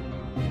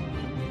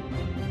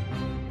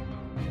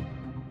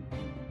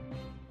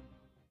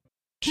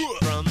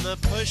 From the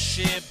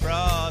pushy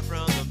broad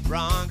from the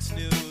Bronx,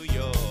 New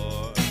York.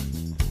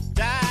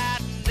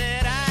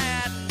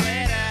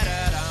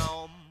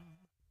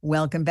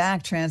 Welcome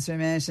back,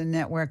 Transformation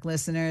Network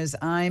listeners.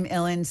 I'm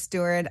Ellen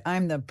Stewart.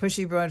 I'm the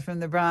Pushy Broad from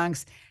the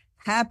Bronx.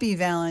 Happy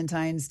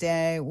Valentine's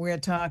Day. We're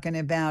talking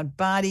about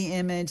body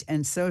image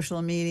and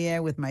social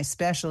media with my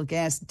special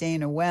guest,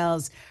 Dana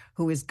Wells,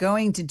 who is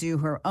going to do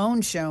her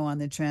own show on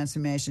the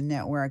Transformation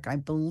Network, I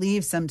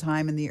believe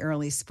sometime in the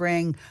early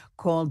spring,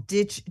 called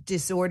Ditch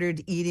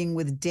Disordered Eating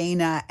with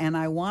Dana. And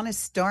I want to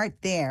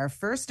start there.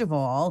 First of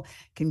all,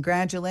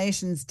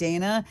 congratulations,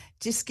 Dana.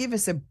 Just give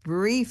us a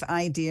brief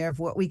idea of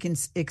what we can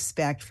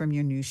expect from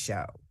your new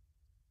show.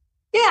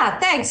 Yeah,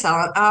 thanks,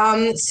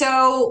 Ellen.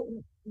 So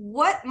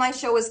what my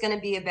show is going to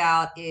be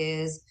about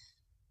is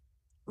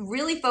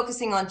really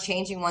focusing on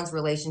changing one's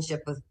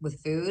relationship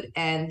with food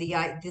and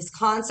this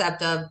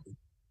concept of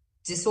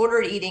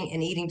disordered eating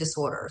and eating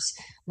disorders.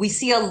 We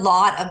see a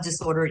lot of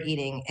disordered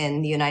eating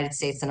in the United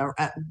States and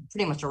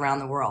pretty much around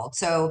the world.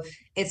 So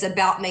it's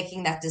about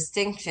making that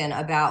distinction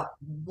about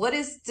what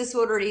is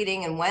disordered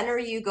eating and when are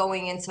you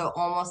going into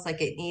almost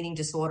like an eating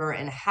disorder,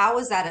 and how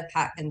is that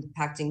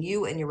impacting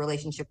you and your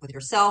relationship with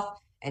yourself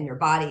and your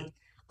body.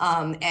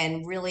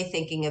 And really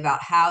thinking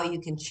about how you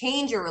can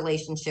change your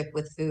relationship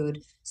with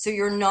food so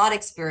you're not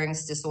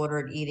experiencing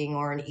disordered eating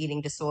or an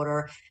eating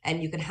disorder,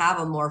 and you can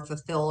have a more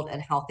fulfilled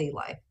and healthy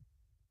life.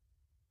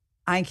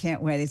 I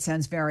can't wait. It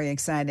sounds very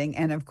exciting.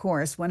 And of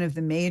course, one of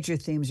the major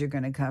themes you're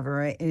going to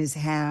cover is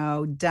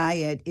how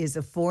diet is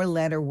a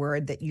 4-letter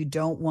word that you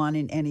don't want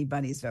in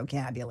anybody's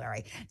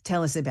vocabulary.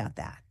 Tell us about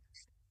that.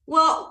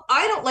 Well,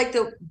 I don't like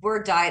the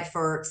word diet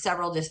for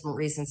several different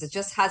reasons. It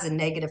just has a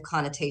negative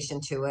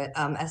connotation to it.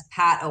 As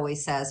Pat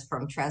always says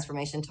from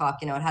Transformation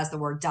Talk, it has the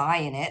word die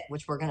in it,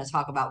 which we're going to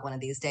talk about one of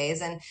these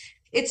days. And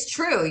it's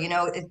true,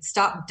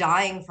 stop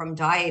dying from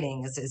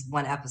dieting is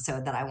one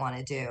episode that I want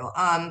to do.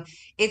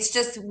 It's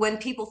just when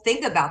people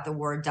think about the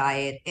word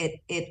diet,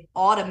 it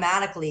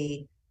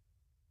automatically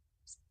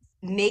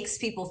makes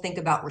people think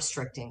about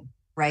restricting,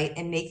 right?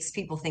 And makes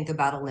people think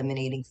about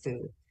eliminating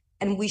food.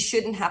 And we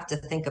shouldn't have to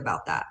think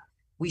about that.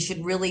 We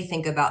should really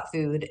think about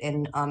food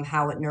and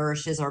how it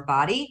nourishes our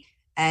body,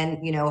 and,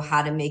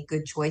 how to make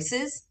good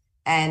choices.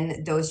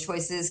 And those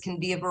choices can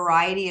be a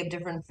variety of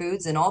different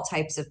foods and all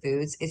types of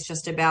foods. It's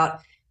just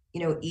about,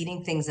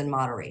 eating things in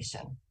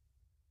moderation.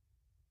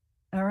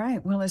 All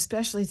right. Well,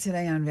 especially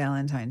today on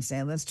Valentine's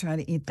Day, let's try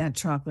to eat that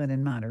chocolate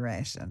in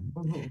moderation.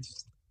 Mm-hmm.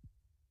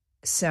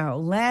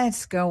 So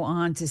let's go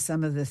on to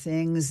some of the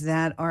things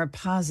that are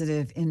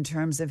positive in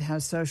terms of how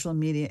social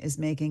media is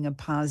making a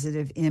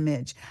positive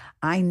image.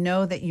 I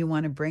know that you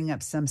want to bring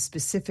up some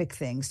specific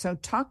things. So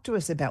talk to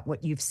us about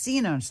what you've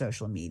seen on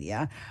social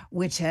media,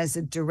 which has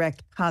a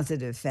direct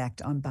positive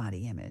effect on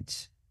body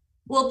image.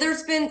 Well,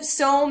 there's been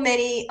so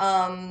many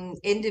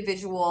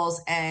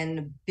individuals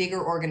and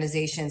bigger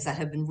organizations that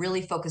have been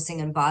really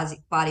focusing on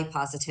body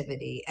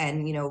positivity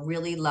and,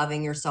 really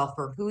loving yourself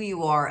for who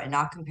you are and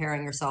not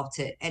comparing yourself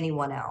to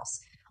anyone else.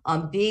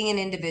 Being an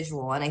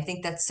individual. And I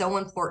think that's so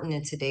important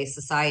in today's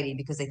society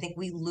because I think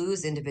we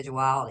lose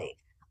individuality.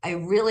 I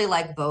really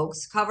like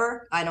Vogue's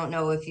cover. I don't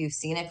know if you've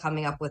seen it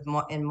coming up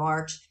in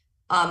March.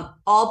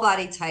 All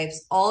body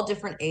types, all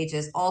different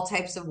ages, all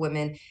types of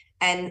women,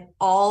 and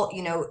all,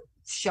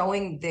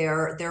 showing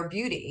their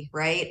beauty,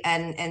 right?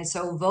 And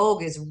so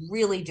Vogue is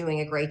really doing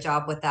a great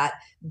job with that.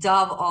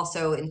 Dove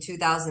also in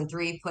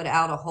 2003 put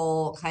out a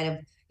whole kind of,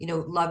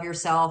 love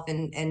yourself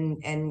and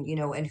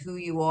who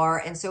you are.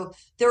 And so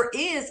there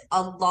is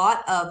a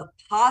lot of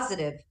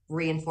positive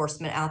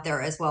reinforcement out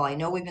there as well. I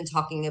know we've been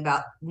talking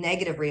about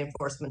negative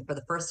reinforcement for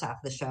the first half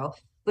of the show,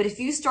 but if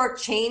you start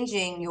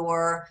changing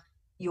your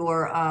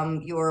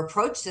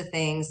approach to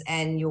things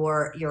and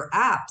your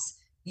apps,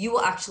 you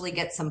will actually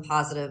get some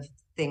positive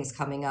things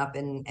coming up,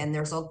 and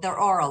there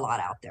are a lot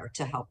out there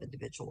to help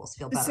individuals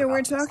feel better. So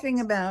we're talking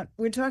about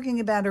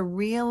a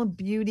real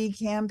beauty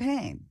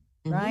campaign,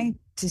 mm-hmm. right?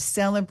 To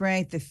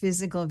celebrate the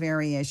physical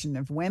variation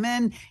of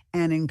women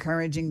and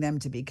encouraging them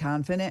to be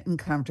confident and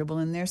comfortable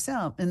in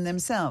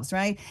themselves,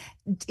 right?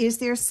 Is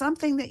there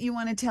something that you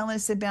want to tell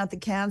us about the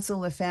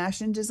Council of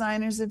Fashion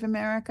Designers of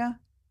America?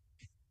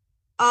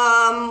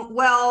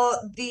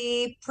 Well,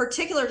 the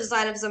particular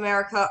Designers of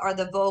America are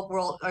the Vogue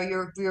World. Are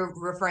you're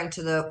referring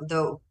to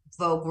the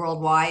Vogue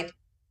Worldwide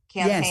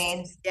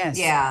campaign? Yes.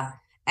 Yeah.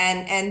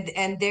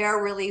 And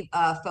they're really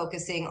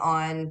focusing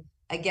on,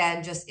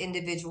 again, just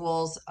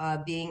individuals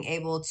being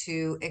able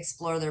to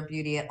explore their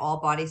beauty at all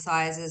body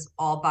sizes,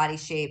 all body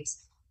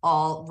shapes,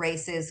 all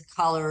races,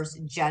 colors,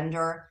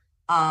 gender.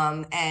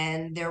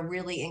 And they're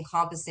really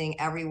encompassing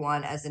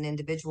everyone as an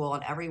individual,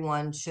 and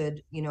everyone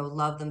should,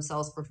 love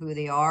themselves for who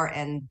they are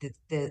and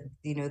the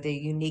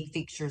unique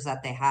features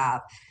that they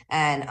have.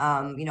 And,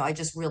 I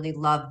just really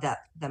love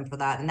them for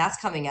that. And that's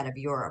coming out of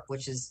Europe,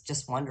 which is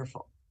just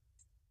wonderful.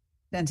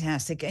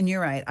 Fantastic. And you're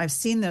right. I've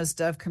seen those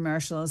Dove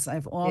commercials.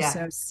 I've Yeah.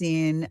 also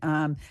seen,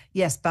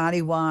 yes,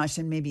 body wash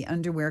and maybe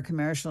underwear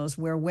commercials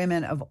where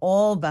women of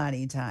all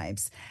body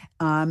types,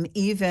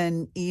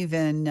 even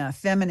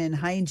feminine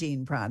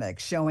hygiene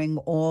products showing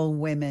all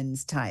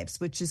women's types,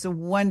 which is a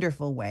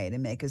wonderful way to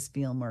make us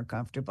feel more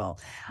comfortable.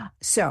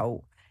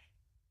 So,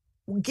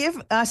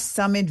 give us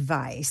some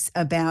advice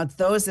about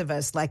those of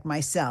us like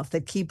myself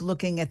that keep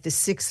looking at the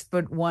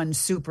 6'1"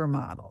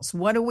 supermodels.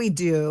 What do we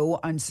do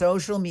on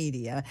social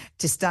media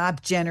to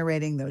stop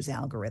generating those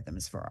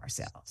algorithms for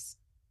ourselves?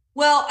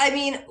 Well, I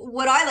mean,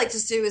 what I like to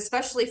do,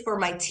 especially for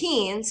my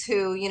teens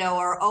who,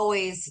 are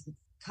always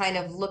kind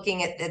of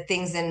looking at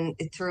things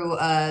through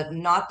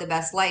not the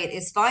best light,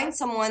 is find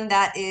someone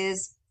that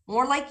is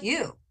more like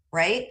you,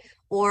 right?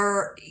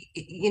 Or,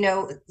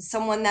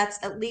 someone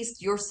that's at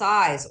least your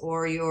size,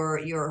 or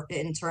your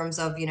in terms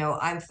of,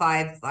 I'm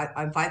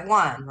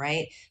 5'1",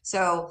 right?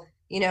 So,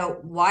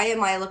 why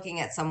am I looking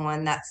at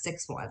someone that's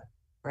 6'1",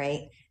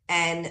 right?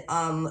 And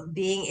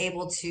being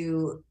able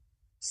to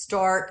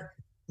start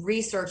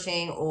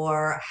researching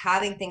or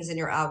having things in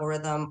your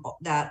algorithm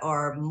that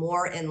are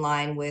more in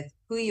line with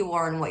who you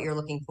are and what you're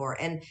looking for.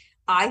 And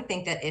I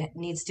think that it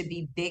needs to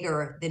be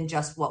bigger than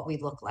just what we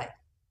look like.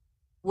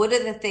 What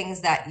are the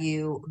things that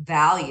you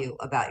value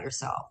about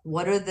yourself?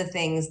 What are the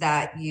things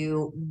that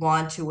you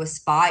want to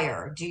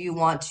aspire? Do you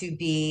want to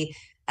be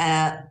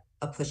a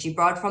pushy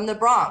broad from the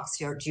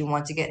Bronx? Or do you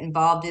want to get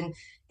involved in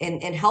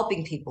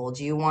helping people?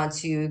 Do you want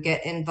to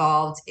get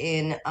involved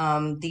in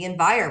the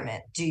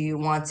environment? Do you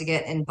want to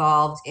get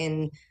involved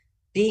in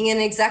being an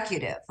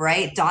executive,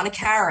 right? Donna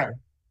Karen,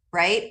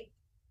 right?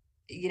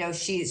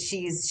 She's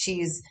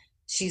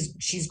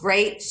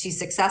great. She's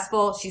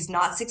successful. She's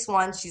not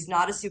 6'1". She's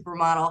not a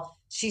supermodel.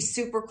 She's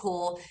super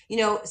cool.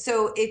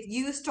 So if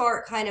you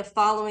start kind of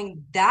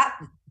following that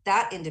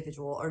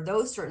individual or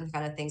those certain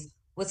kind of things,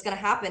 what's going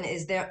to happen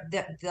is the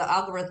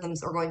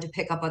algorithms are going to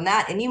pick up on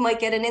that, and you might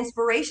get an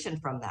inspiration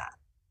from that,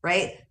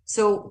 right?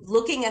 So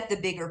looking at the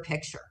bigger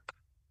picture.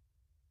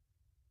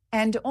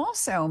 And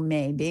also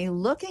maybe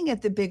looking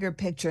at the bigger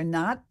picture,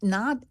 not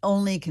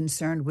only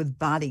concerned with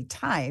body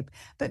type,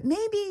 but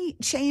maybe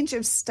change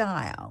of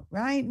style,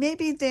 right?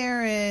 Maybe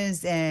there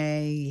is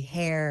a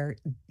hair,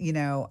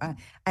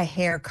 a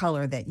hair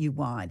color that you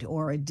want,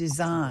 or a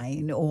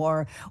design,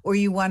 or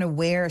you want to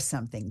wear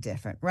something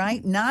different,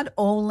 right? Not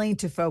only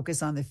to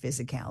focus on the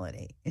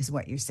physicality, is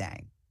what you're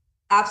saying.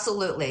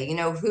 Absolutely.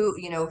 Who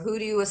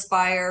do you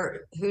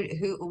aspire?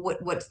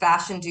 What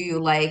fashion do you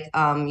like?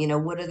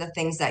 What are the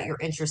things that you're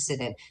interested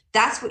in?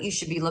 That's what you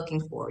should be looking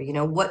for.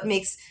 What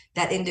makes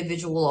that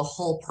individual a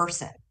whole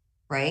person,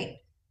 right?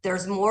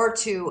 There's more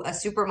to a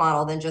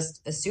supermodel than just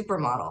a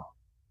supermodel.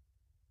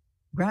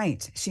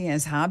 Right. She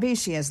has hobbies,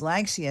 she has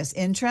likes, she has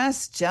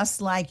interests, just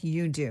like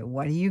you do.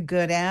 What are you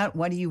good at?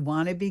 What do you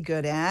want to be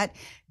good at?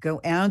 Go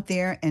out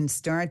there and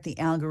start the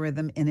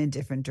algorithm in a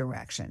different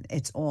direction.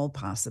 It's all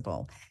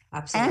possible.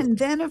 Absolutely. And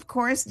then, of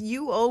course,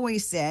 you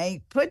always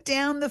say, put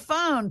down the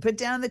phone, put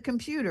down the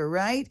computer,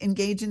 right?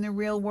 Engage in the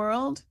real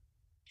world.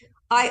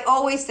 I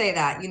always say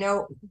that,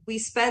 we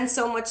spend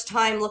so much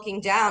time looking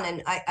down,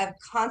 and I'm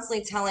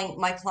constantly telling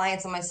my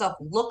clients and myself,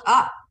 look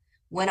up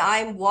when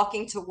I'm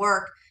walking to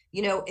work.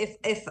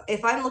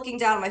 If I'm looking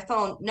down at my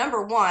phone,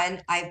 number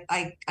one,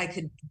 I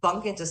could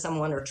bump into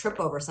someone or trip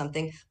over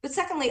something. But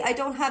secondly, I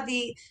don't have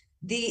the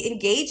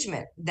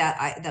engagement that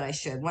I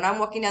should. When I'm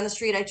walking down the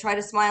street, I try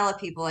to smile at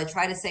people. I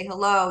try to say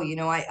hello.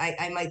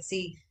 I might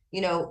see,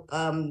 a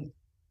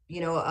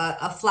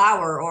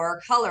flower or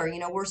a color.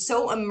 We're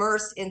so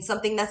immersed in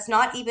something that's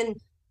not even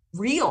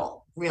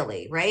real,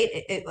 really, right?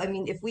 I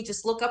mean, if we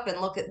just look up and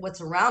look at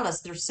what's around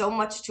us, there's so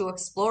much to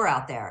explore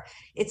out there.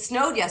 It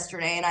snowed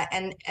yesterday,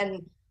 and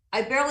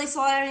I barely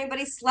saw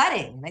anybody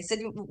sledding. And I said,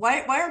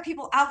 why aren't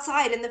people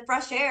outside in the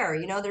fresh air?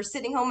 They're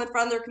sitting home in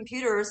front of their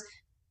computers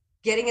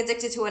getting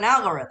addicted to an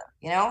algorithm.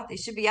 They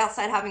should be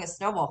outside having a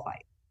snowball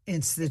fight.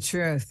 It's the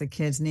truth. The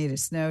kids need a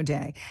snow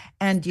day.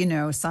 And,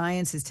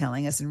 science is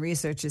telling us and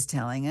research is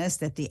telling us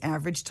that the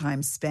average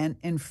time spent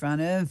in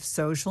front of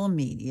social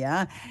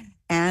media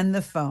and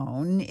the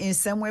phone is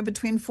somewhere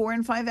between 4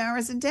 and 5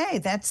 hours a day.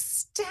 That's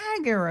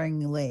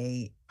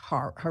staggeringly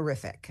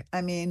horrific.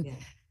 I mean, yeah.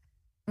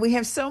 We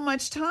have so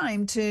much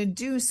time to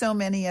do so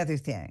many other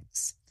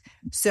things.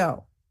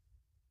 So,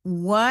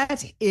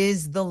 what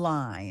is the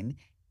line?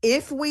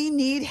 If we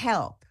need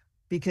help,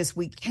 because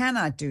we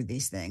cannot do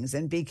these things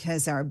and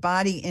because our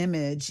body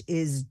image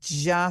is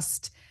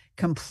just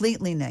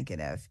completely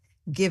negative,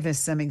 give us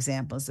some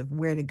examples of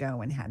where to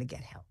go and how to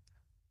get help.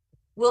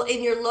 Well,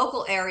 in your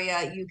local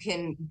area, you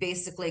can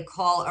basically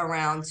call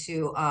around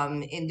to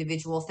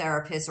individual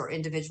therapists or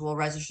individual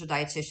registered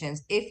dietitians.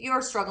 If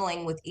you're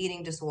struggling with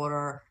eating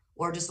disorder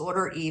or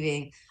disorder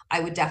eating,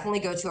 I would definitely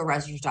go to a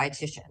registered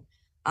dietitian.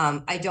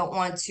 I don't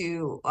want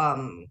to,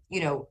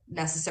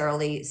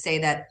 necessarily say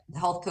that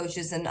health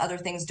coaches and other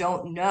things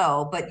don't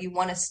know, but you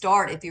want to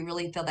start if you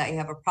really feel that you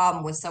have a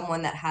problem with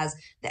someone that has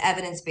the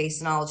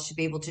evidence-based knowledge to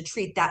be able to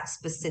treat that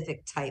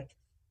specific type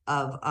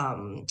of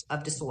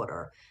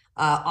disorder.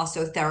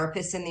 Also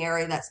therapists in the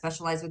area that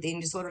specialize with eating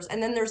disorders.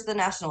 And then there's the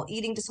National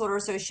Eating Disorder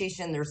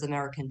Association. There's the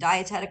American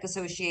Dietetic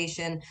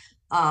Association.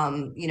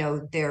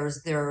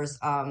 There's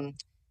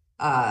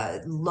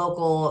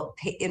local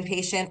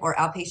inpatient or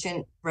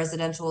outpatient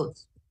residential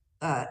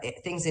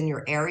things in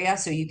your area.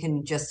 So you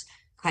can just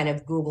kind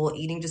of Google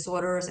eating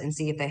disorders and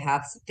see if they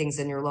have things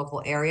in your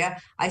local area.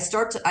 I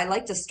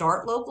like to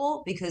start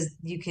local because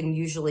you can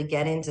usually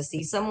get in to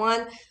see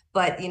someone.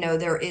 But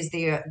there is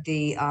the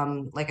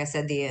like I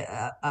said, the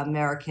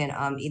American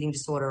Eating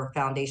Disorder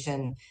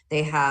Foundation.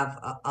 They have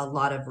a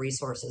lot of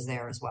resources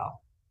there as well.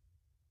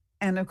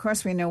 And of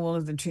course, we know all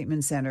of the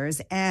treatment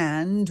centers,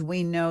 and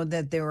we know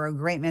that there are a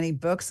great many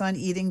books on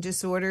eating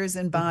disorders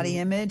and body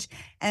image.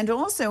 And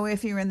also,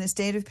 if you're in the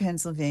state of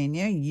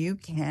Pennsylvania, you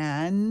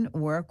can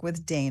work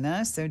with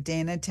Dana. So,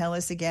 Dana, tell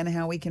us again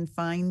how we can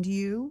find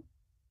you.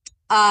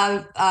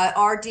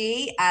 RD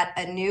at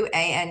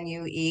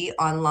ANUE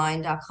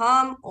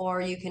online.com, or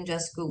you can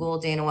just Google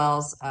Dana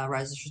Wells,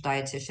 registered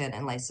dietitian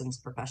and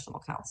licensed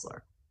professional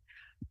counselor.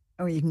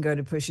 Or you can go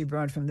to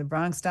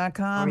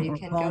pushybroadfromthebronx.com. Or you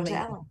can go to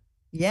Ellen.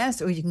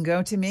 Yes, or you can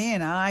go to me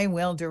and I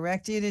will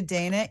direct you to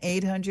Dana,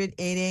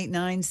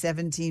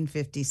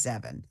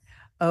 800-889-1757.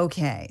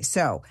 Okay,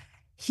 so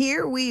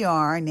here we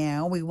are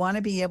now. We want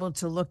to be able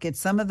to look at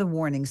some of the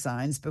warning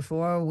signs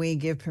before we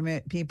give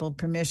people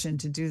permission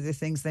to do the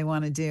things they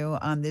want to do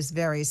on this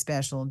very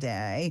special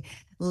day.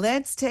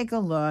 Let's take a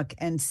look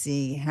and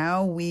see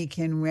how we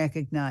can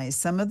recognize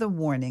some of the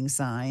warning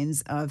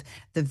signs of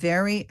the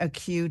very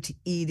acute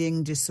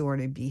eating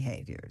disorder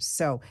behaviors.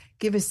 So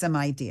give us some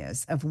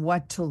ideas of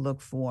what to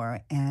look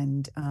for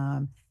and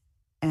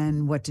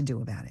what to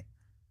do about it.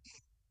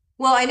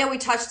 Well, I know we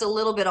touched a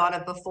little bit on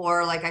it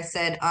before. Like I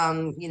said,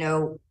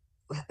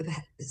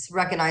 it's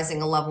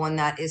recognizing a loved one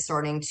that is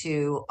starting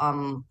to,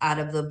 out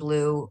of the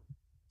blue,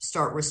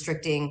 start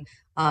restricting,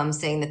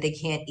 saying that they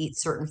can't eat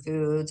certain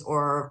foods,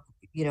 or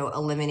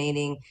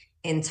eliminating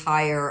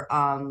entire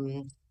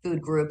food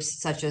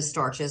groups such as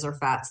starches or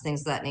fats,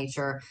 things of that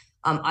nature,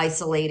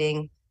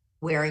 isolating,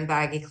 wearing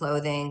baggy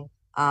clothing.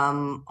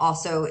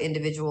 Also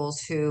individuals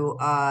who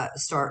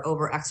start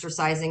over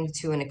exercising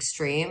to an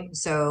extreme,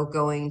 so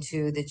going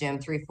to the gym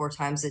 3-4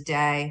 times a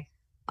day.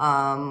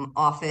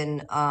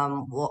 Often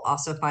we'll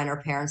also find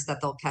our parents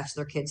that they'll catch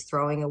their kids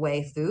throwing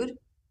away food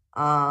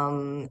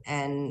and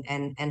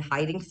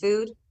hiding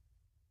food.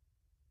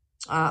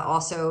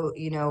 Also,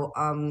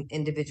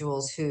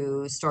 individuals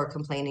who start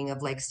complaining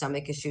of like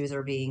stomach issues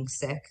or being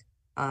sick.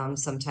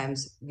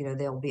 Sometimes,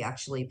 they'll be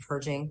actually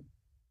purging.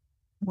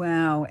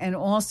 Wow. And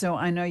also,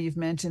 I know you've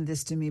mentioned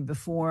this to me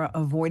before,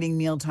 avoiding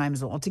meal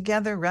times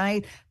altogether,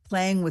 right?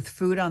 Playing with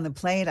food on the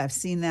plate. I've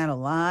seen that a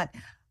lot.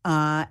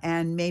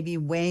 And maybe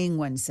weighing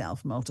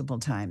oneself multiple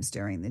times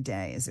during the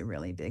day is a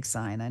really big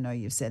sign. I know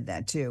you've said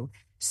that too.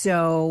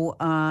 So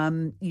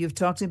you've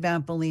talked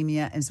about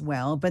bulimia as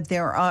well, but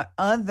there are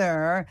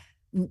other,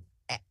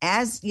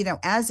 as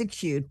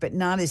acute, but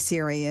not as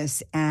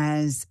serious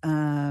as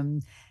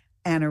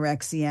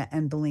anorexia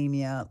and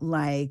bulimia,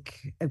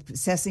 like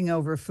obsessing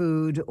over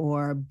food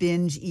or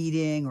binge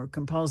eating or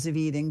compulsive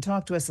eating.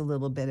 Talk to us a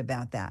little bit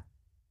about that.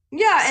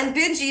 Yeah, and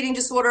binge eating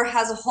disorder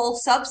has a whole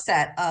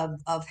subset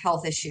of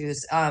health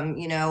issues,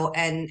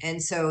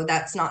 and so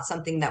that's not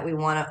something that we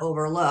want to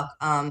overlook.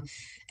 And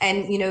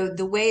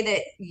the way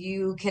that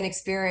you can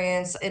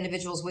experience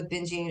individuals with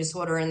binge eating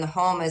disorder in the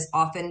home is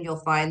often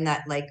you'll find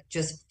that like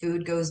just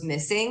food goes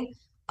missing,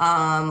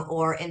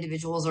 or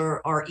individuals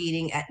are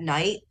eating at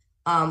night.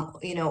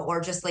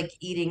 Or just like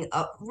eating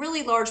a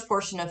really large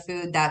portion of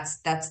food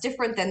that's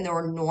different than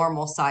their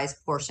normal size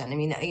portion. I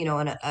mean,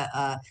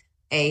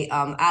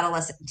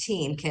 adolescent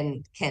teen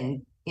can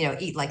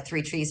eat like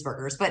 3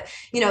 cheeseburgers, but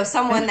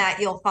someone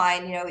that you'll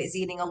find is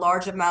eating a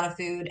large amount of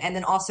food. And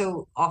then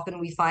also often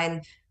we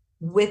find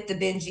with the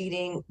binge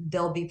eating,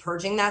 they'll be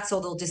purging that, so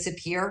they'll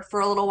disappear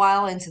for a little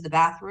while into the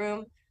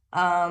bathroom,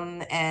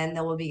 and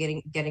they will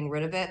be getting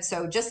rid of it.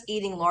 So just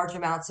eating large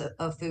amounts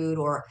of food,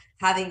 or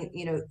having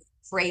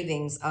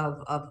cravings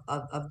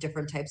of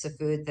different types of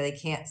food that they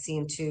can't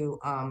seem to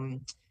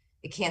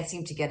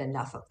get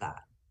enough of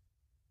that.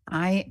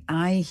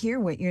 I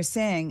hear what you're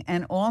saying.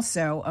 And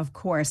also, of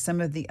course,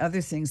 some of the other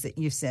things that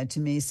you've said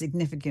to me,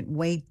 significant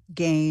weight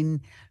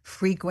gain,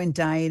 frequent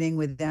dieting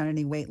without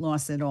any weight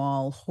loss at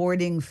all,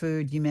 hoarding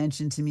food, you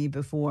mentioned to me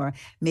before,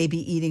 maybe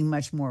eating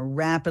much more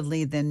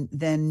rapidly than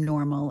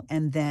normal,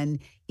 and then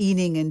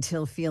eating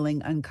until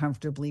feeling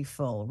uncomfortably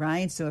full,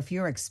 right? So if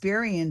you're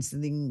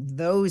experiencing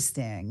those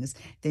things,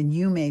 then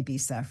you may be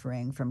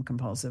suffering from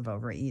compulsive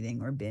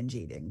overeating or binge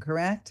eating,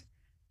 correct?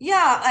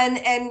 Yeah, and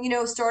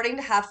starting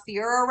to have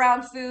fear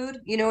around food,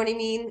 you know what I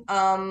mean?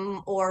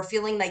 Or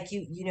feeling like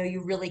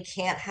you really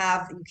can't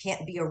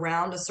be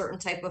around a certain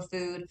type of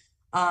food.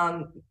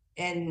 And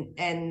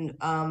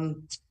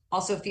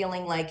also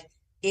feeling like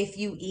if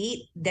you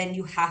eat, then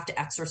you have to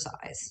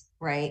exercise,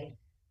 right?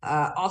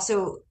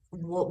 Also,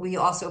 we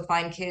also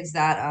find kids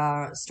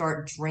that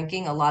start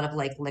drinking a lot of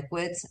like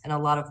liquids and a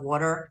lot of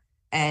water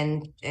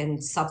and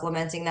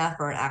supplementing that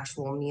for an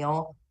actual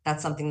meal.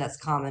 That's something that's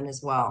common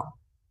as well.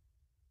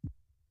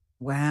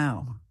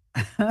 Wow.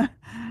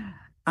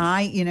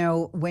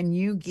 When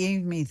you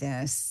gave me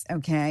this,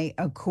 okay,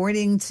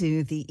 according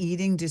to the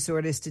eating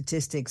disorder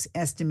statistics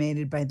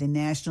estimated by the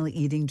National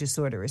Eating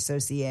Disorder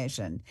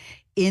Association,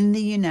 in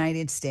the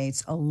United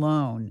States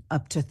alone,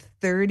 up to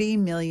 30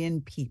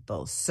 million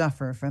people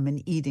suffer from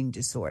an eating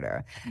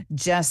disorder,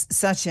 just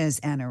such as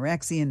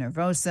anorexia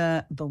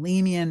nervosa,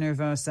 bulimia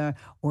nervosa,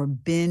 or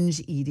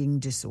binge eating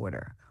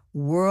disorder.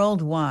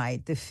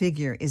 Worldwide, the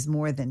figure is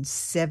more than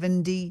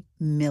 70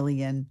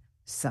 million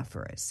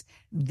sufferers.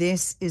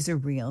 This is a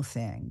real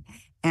thing.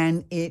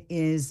 And it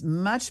is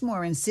much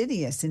more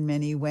insidious in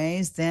many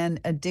ways than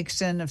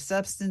addiction of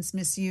substance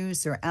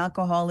misuse or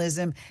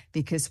alcoholism,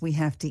 because we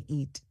have to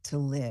eat to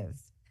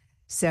live.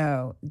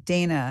 So,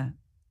 Dana,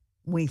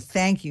 we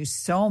thank you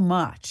so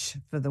much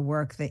for the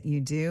work that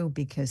you do,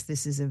 because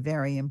this is a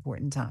very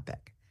important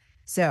topic.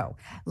 So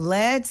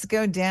let's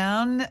go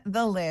down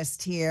the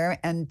list here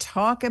and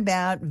talk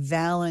about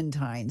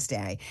Valentine's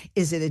Day.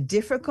 Is it a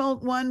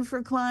difficult one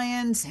for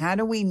clients? How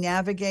do we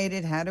navigate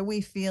it? How do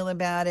we feel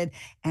about it?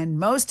 And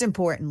most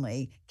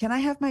importantly, can I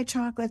have my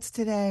chocolates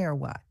today or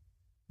what?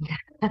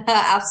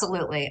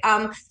 Absolutely.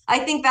 I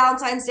think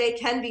Valentine's Day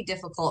can be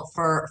difficult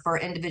for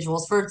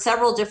individuals for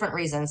several different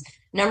reasons.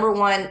 Number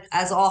one,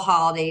 as all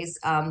holidays,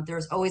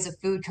 there's always a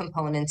food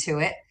component to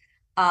it.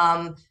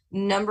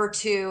 Number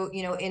two,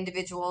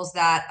 individuals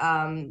that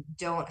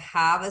don't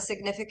have a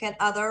significant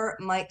other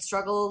might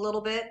struggle a little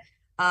bit.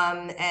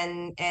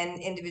 And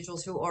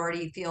individuals who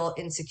already feel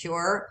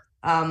insecure,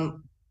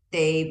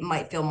 they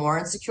might feel more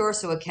insecure,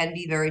 so it can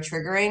be very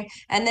triggering.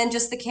 And then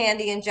just the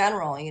candy in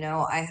general.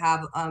 I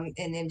have an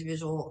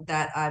individual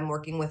that I'm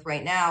working with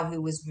right now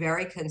who was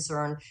very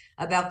concerned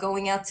about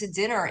going out to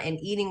dinner and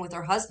eating with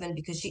her husband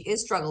because she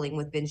is struggling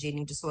with binge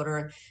eating disorder.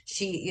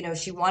 And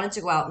she wanted to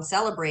go out and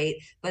celebrate,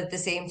 but at the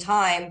same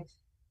time,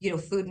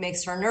 food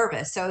makes her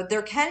nervous. So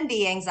there can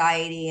be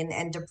anxiety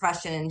and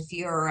depression and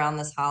fear around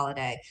this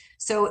holiday.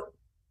 So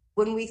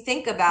when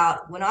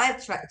I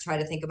try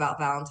to think about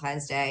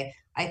Valentine's Day,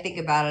 I think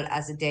about it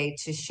as a day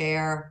to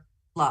share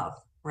love,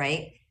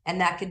 right?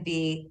 And that could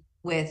be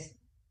with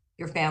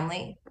your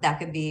family, that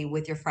could be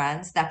with your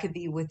friends, that could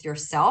be with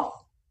yourself,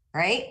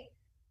 right?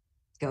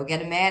 Go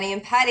get a mani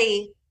and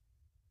pedi,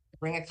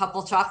 bring a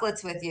couple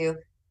chocolates with you.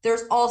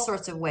 There's all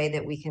sorts of way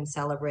that we can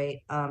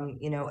celebrate,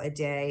 a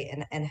day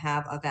and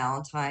have a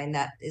Valentine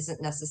that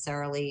isn't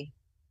necessarily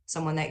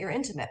someone that you're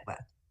intimate with.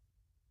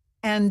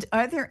 And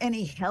are there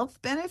any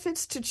health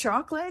benefits to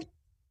chocolate?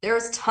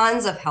 There's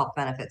tons of health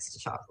benefits to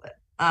chocolate.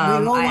 We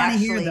all want to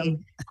hear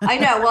them. I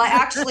know. Well, I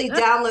actually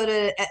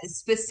downloaded a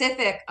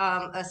specific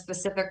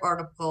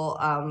article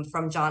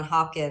from John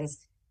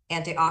Hopkins.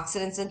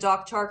 Antioxidants in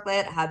dark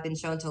chocolate have been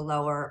shown to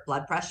lower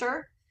blood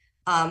pressure.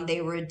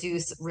 They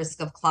reduce risk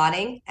of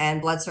clotting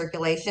and blood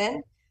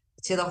circulation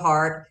to the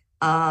heart.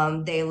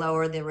 They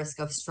lower the risk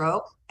of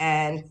stroke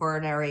and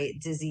coronary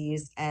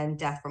disease and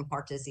death from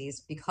heart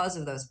disease because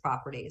of those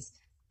properties.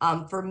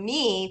 For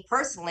me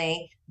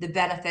personally, the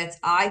benefits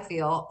I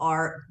feel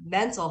are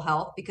mental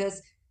health,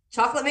 because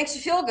chocolate makes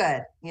you feel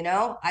good.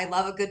 I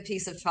love a good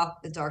piece of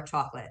dark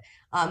chocolate.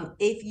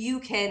 If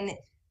you can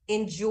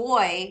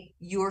enjoy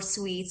your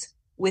sweets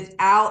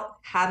without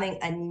having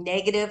a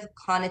negative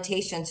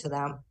connotation to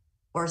them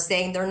or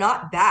saying they're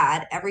not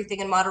bad, everything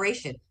in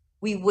moderation.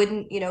 We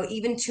wouldn't,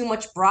 even too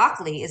much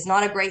broccoli is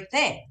not a great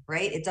thing,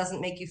 right? It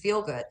doesn't make you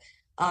feel good.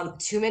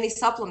 Too many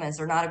supplements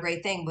are not a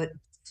great thing, but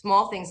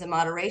small things in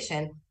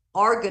moderation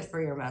are good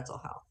for your mental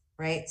health,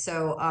 right?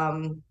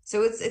 So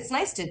it's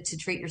nice to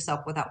treat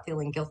yourself without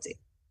feeling guilty.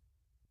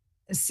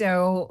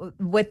 So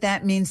what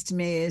that means to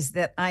me is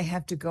that I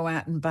have to go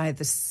out and buy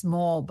the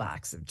small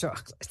box of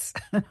chocolates.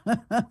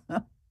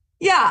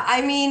 Yeah,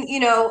 I mean,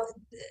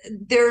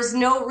 there's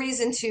no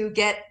reason to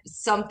get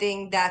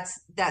something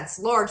that's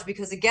large,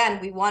 because again,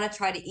 we want to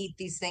try to eat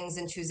these things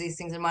and choose these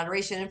things in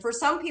moderation. And for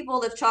some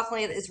people, if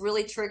chocolate is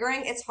really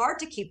triggering, it's hard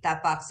to keep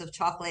that box of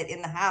chocolate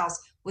in the house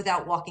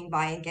without walking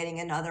by and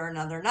getting another. And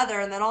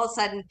then all of a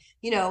sudden,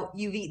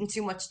 you've eaten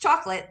too much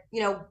chocolate.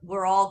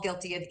 We're all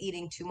guilty of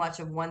eating too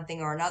much of one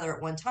thing or another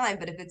at one time.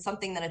 But if it's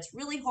something that it's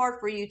really hard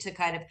for you to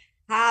kind of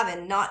have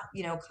and not,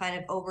 kind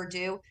of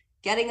overdo,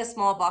 getting a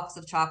small box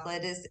of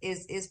chocolate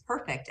is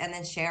perfect. And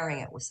then sharing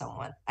it with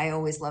someone. I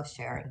always love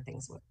sharing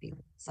things with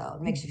people. So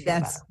it makes you feel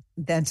better.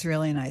 That's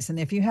really nice. And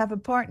if you have a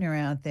partner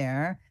out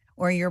there,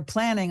 or you're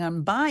planning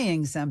on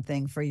buying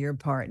something for your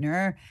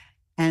partner,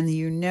 and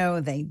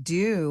they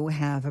do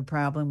have a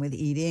problem with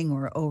eating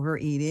or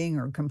overeating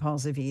or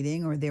compulsive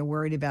eating, or they're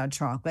worried about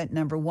chocolate,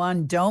 number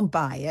one, don't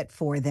buy it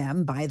for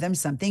them. Buy them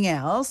something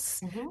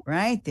else,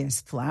 right? There's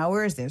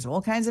flowers. There's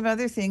all kinds of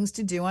other things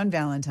to do on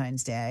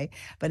Valentine's Day.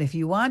 But if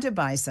you want to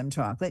buy some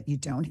chocolate, you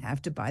don't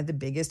have to buy the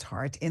biggest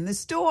heart in the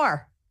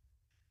store.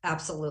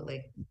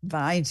 Absolutely.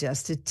 by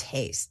just a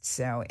taste.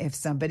 So if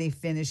somebody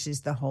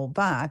finishes the whole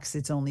box,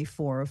 it's only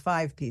 4 or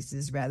 5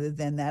 pieces rather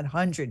than that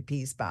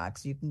 100-piece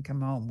box you can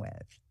come home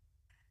with.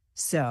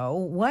 So,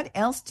 what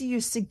else do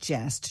you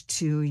suggest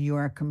to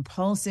your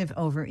compulsive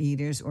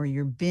overeaters or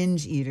your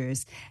binge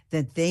eaters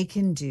that they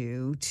can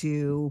do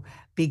to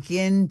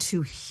begin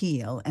to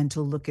heal and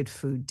to look at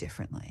food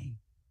differently?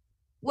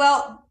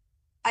 Well,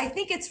 I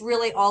think it's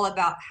really all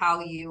about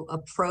how you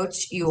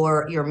approach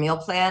your meal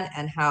plan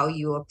and how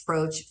you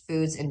approach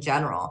foods in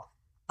general.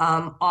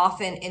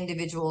 Often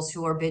individuals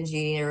who are binge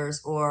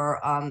eaters or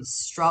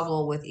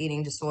struggle with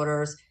eating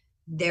disorders,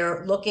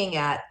 they're looking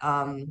at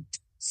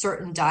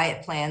certain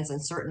diet plans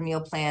and certain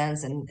meal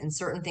plans and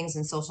certain things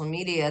in social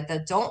media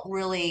that don't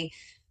really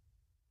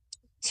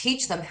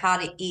teach them how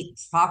to eat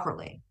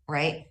properly,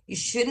 right? You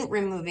shouldn't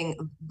remove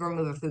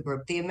a food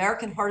group. The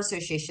American Heart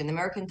Association, the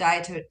American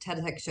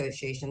Dietetic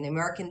Association, the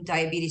American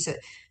Diabetes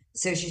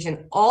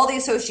Association, all the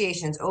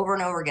associations over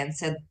and over again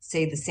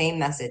say the same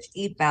message: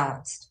 eat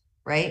balanced,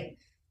 right?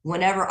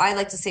 Whenever, I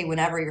like to say,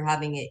 whenever you're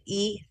having an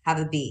E, have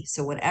a B.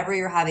 So whenever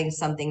you're having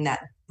something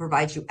that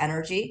provides you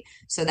energy,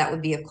 so that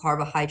would be a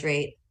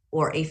carbohydrate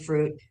or a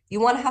fruit, you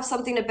want to have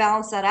something to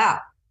balance that out,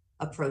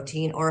 a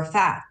protein or a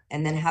fat,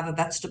 and then have a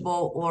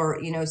vegetable or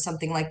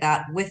something like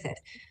that with it.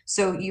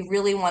 So you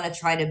really want to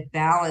try to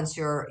balance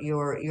your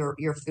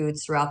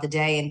foods throughout the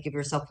day and give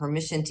yourself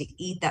permission to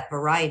eat that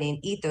variety and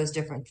eat those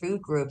different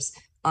food groups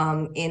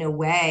in a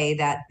way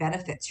that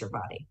benefits your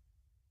body.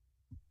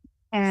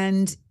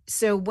 And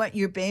so what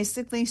you're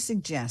basically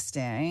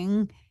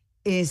suggesting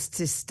is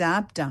to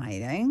stop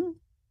dieting,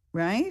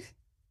 right?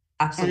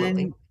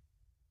 Absolutely.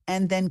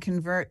 And then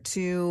convert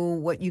to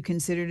what you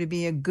consider to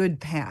be a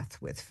good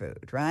path with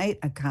food, right?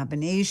 A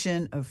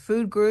combination of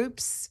food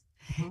groups.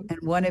 Mm-hmm. And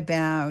what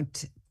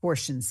about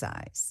portion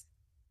size?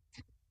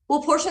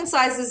 Well, portion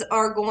sizes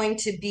are going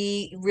to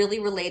be really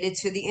related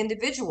to the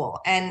individual.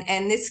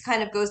 And this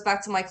kind of goes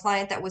back to my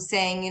client that was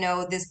saying,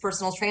 this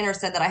personal trainer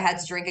said that I had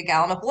to drink a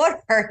gallon of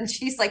water, and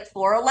she's like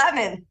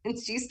 4'11" and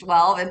she's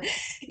 12, and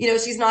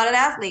she's not an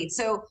athlete.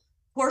 So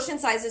portion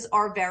sizes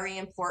are very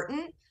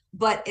important,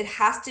 but it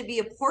has to be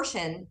a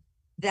portion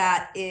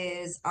that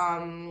is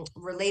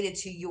related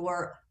to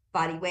your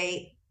body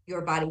weight,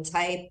 your body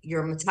type,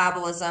 your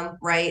metabolism,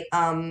 right?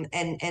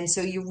 And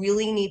so you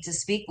really need to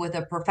speak with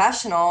a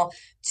professional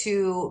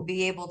to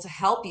be able to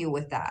help you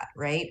with that,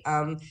 right?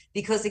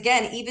 Because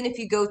again, even if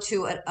you go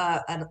to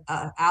an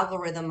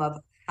algorithm of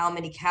how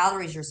many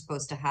calories you're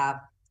supposed to have,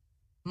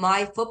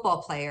 my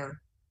football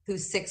player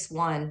who's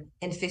 6'1"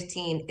 and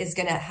 15 is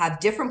going to have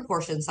different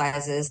portion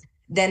sizes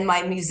than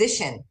my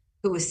musician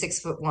who is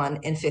 6'1"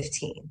 and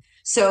 15.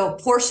 So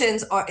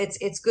portions are,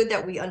 it's good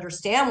that we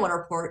understand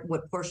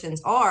what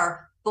portions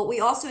are, but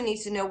we also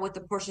need to know what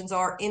the portions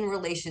are in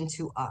relation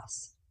to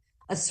us.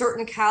 A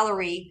certain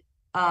calorie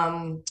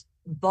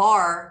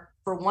bar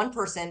for one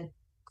person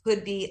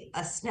could be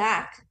a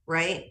snack,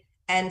 right?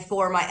 And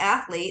for my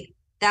athlete,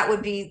 that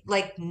would be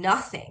like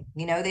nothing.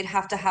 They'd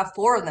have to have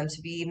 4 of them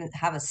to be even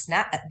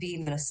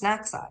a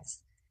snack size.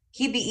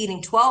 He'd be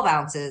eating 12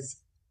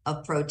 ounces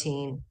of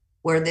protein,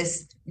 where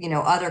this,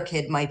 other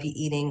kid might be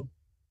eating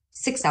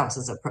 6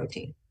 ounces of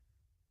protein.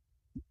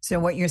 So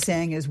what you're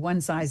saying is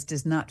one size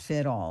does not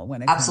fit all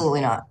when it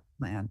Absolutely comes to not.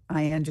 plan.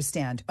 I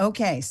understand.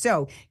 Okay,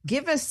 so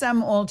give us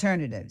some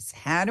alternatives.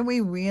 How do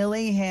we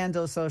really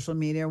handle social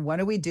media? What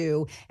do we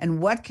do? And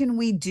what can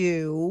we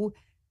do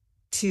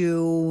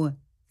to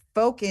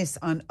focus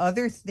on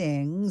other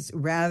things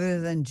rather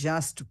than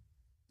just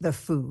the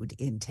food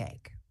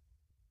intake?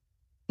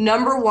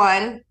 Number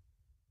one,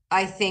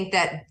 I think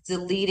that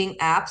deleting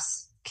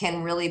apps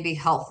can really be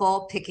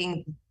helpful,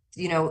 picking,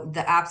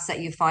 the apps that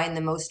you find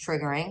the most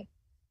triggering.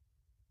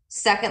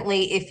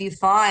 Secondly, if you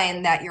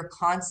find that you're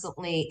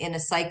constantly in a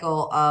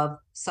cycle of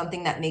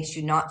something that makes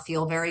you not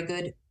feel very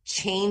good,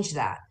 change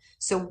that.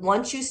 So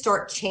once you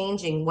start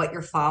changing what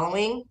you're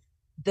following,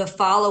 the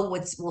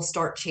follow-ups will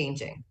start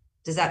changing.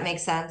 Does that make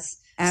sense?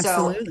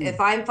 Absolutely. So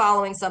if I'm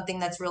following something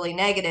that's really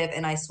negative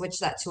and I switch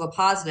that to a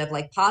positive,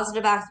 like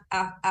positive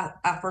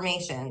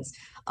affirmations,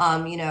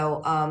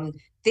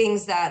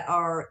 things that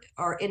are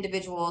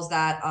individuals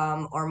that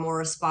are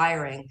more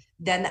aspiring,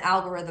 then the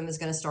algorithm is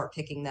going to start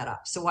picking that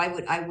up. So I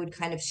would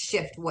kind of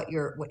shift what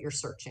you're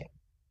searching.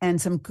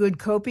 And some good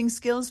coping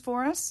skills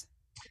for us?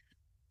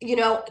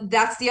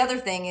 That's the other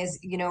thing is,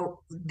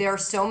 there are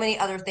so many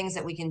other things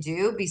that we can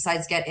do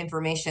besides get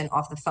information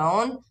off the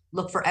phone.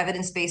 Look for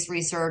evidence-based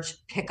research,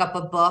 pick up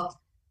a book,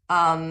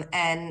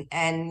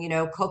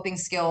 and coping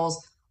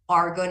skills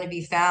are going to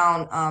be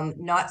found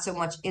not so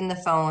much in the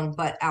phone,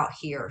 but out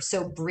here.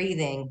 So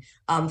breathing,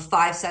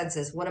 5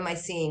 senses. What am I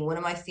seeing? What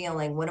am I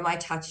feeling? What am I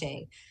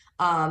touching?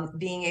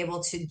 Being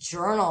able to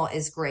journal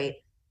is great.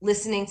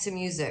 Listening to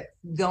music,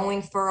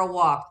 going for a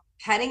walk,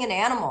 petting an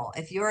animal.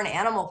 If you're an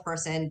animal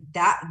person,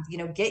 that,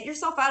 get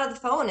yourself out of the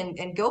phone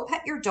and go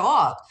pet your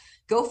dog.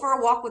 Go for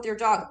a walk with your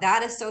dog.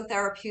 That is so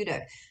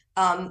therapeutic.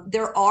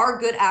 There are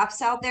good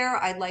apps out there.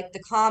 I like the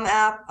Calm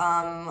app.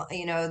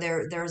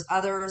 There's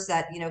others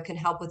that, can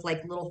help with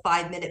like little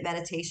 5-minute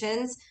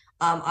meditations.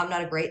 I'm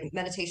not a great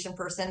meditation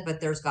person, but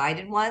there's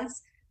guided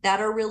ones that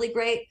are really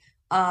great.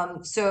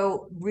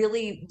 So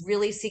really,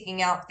 really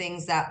seeking out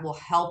things that will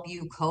help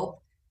you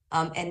cope,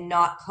 and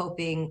not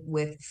coping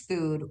with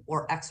food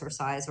or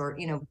exercise or,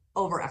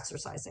 over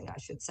exercising, I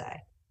should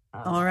say.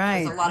 All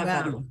right. There's a lot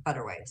of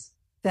better ways.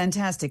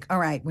 Fantastic. All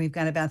right. We've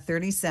got about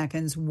 30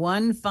 seconds.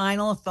 One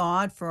final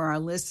thought for our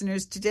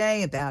listeners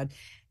today about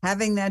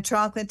having that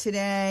chocolate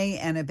today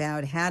and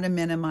about how to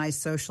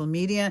minimize social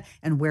media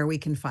and where we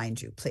can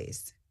find you,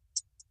 please.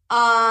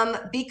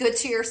 Be good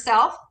to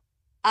yourself.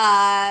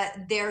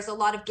 There's a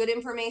lot of good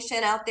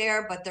information out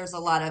there, but there's a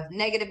lot of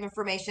negative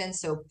information.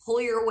 So pull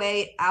your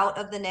way out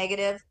of the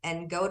negative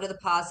and go to the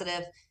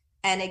positive.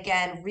 And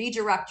again,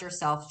 redirect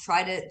yourself.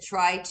 Try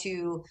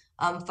to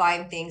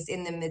find things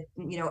in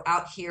the,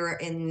 out here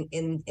in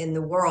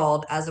the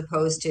world, as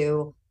opposed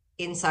to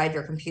inside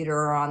your computer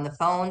or on the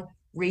phone.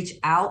 Reach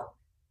out.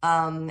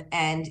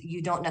 And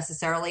you don't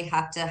necessarily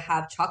have to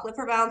have chocolate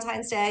for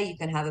Valentine's Day. You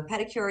can have a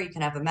pedicure, you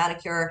can have a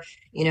manicure,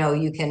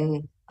 you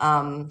can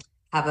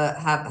have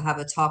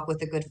a talk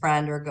with a good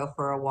friend or go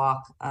for a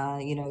walk.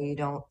 You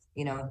don't,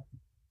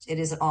 it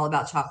isn't all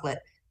about chocolate,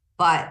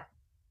 but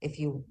if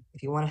you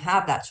want to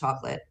have that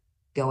chocolate,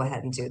 go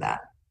ahead and do that.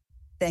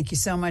 Thank you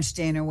so much,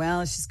 Dana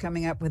Wells. She's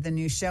coming up with a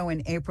new show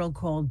in April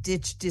called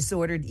Ditch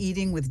Disordered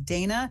Eating with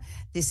Dana.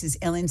 This is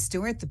Ellen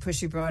Stewart, the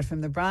Pushy Broad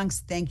from the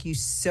Bronx. Thank you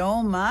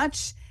so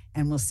much,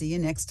 and we'll see you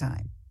next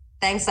time.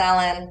 Thanks,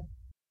 Ellen.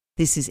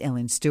 This is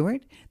Ellen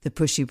Stewart, the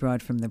Pushy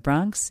Broad from the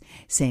Bronx,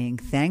 saying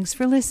thanks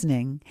for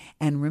listening,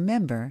 and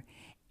remember,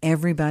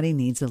 everybody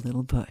needs a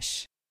little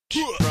push.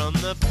 From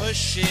the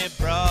Pushy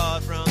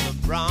Broad from the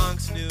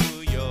Bronx, New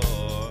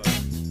York.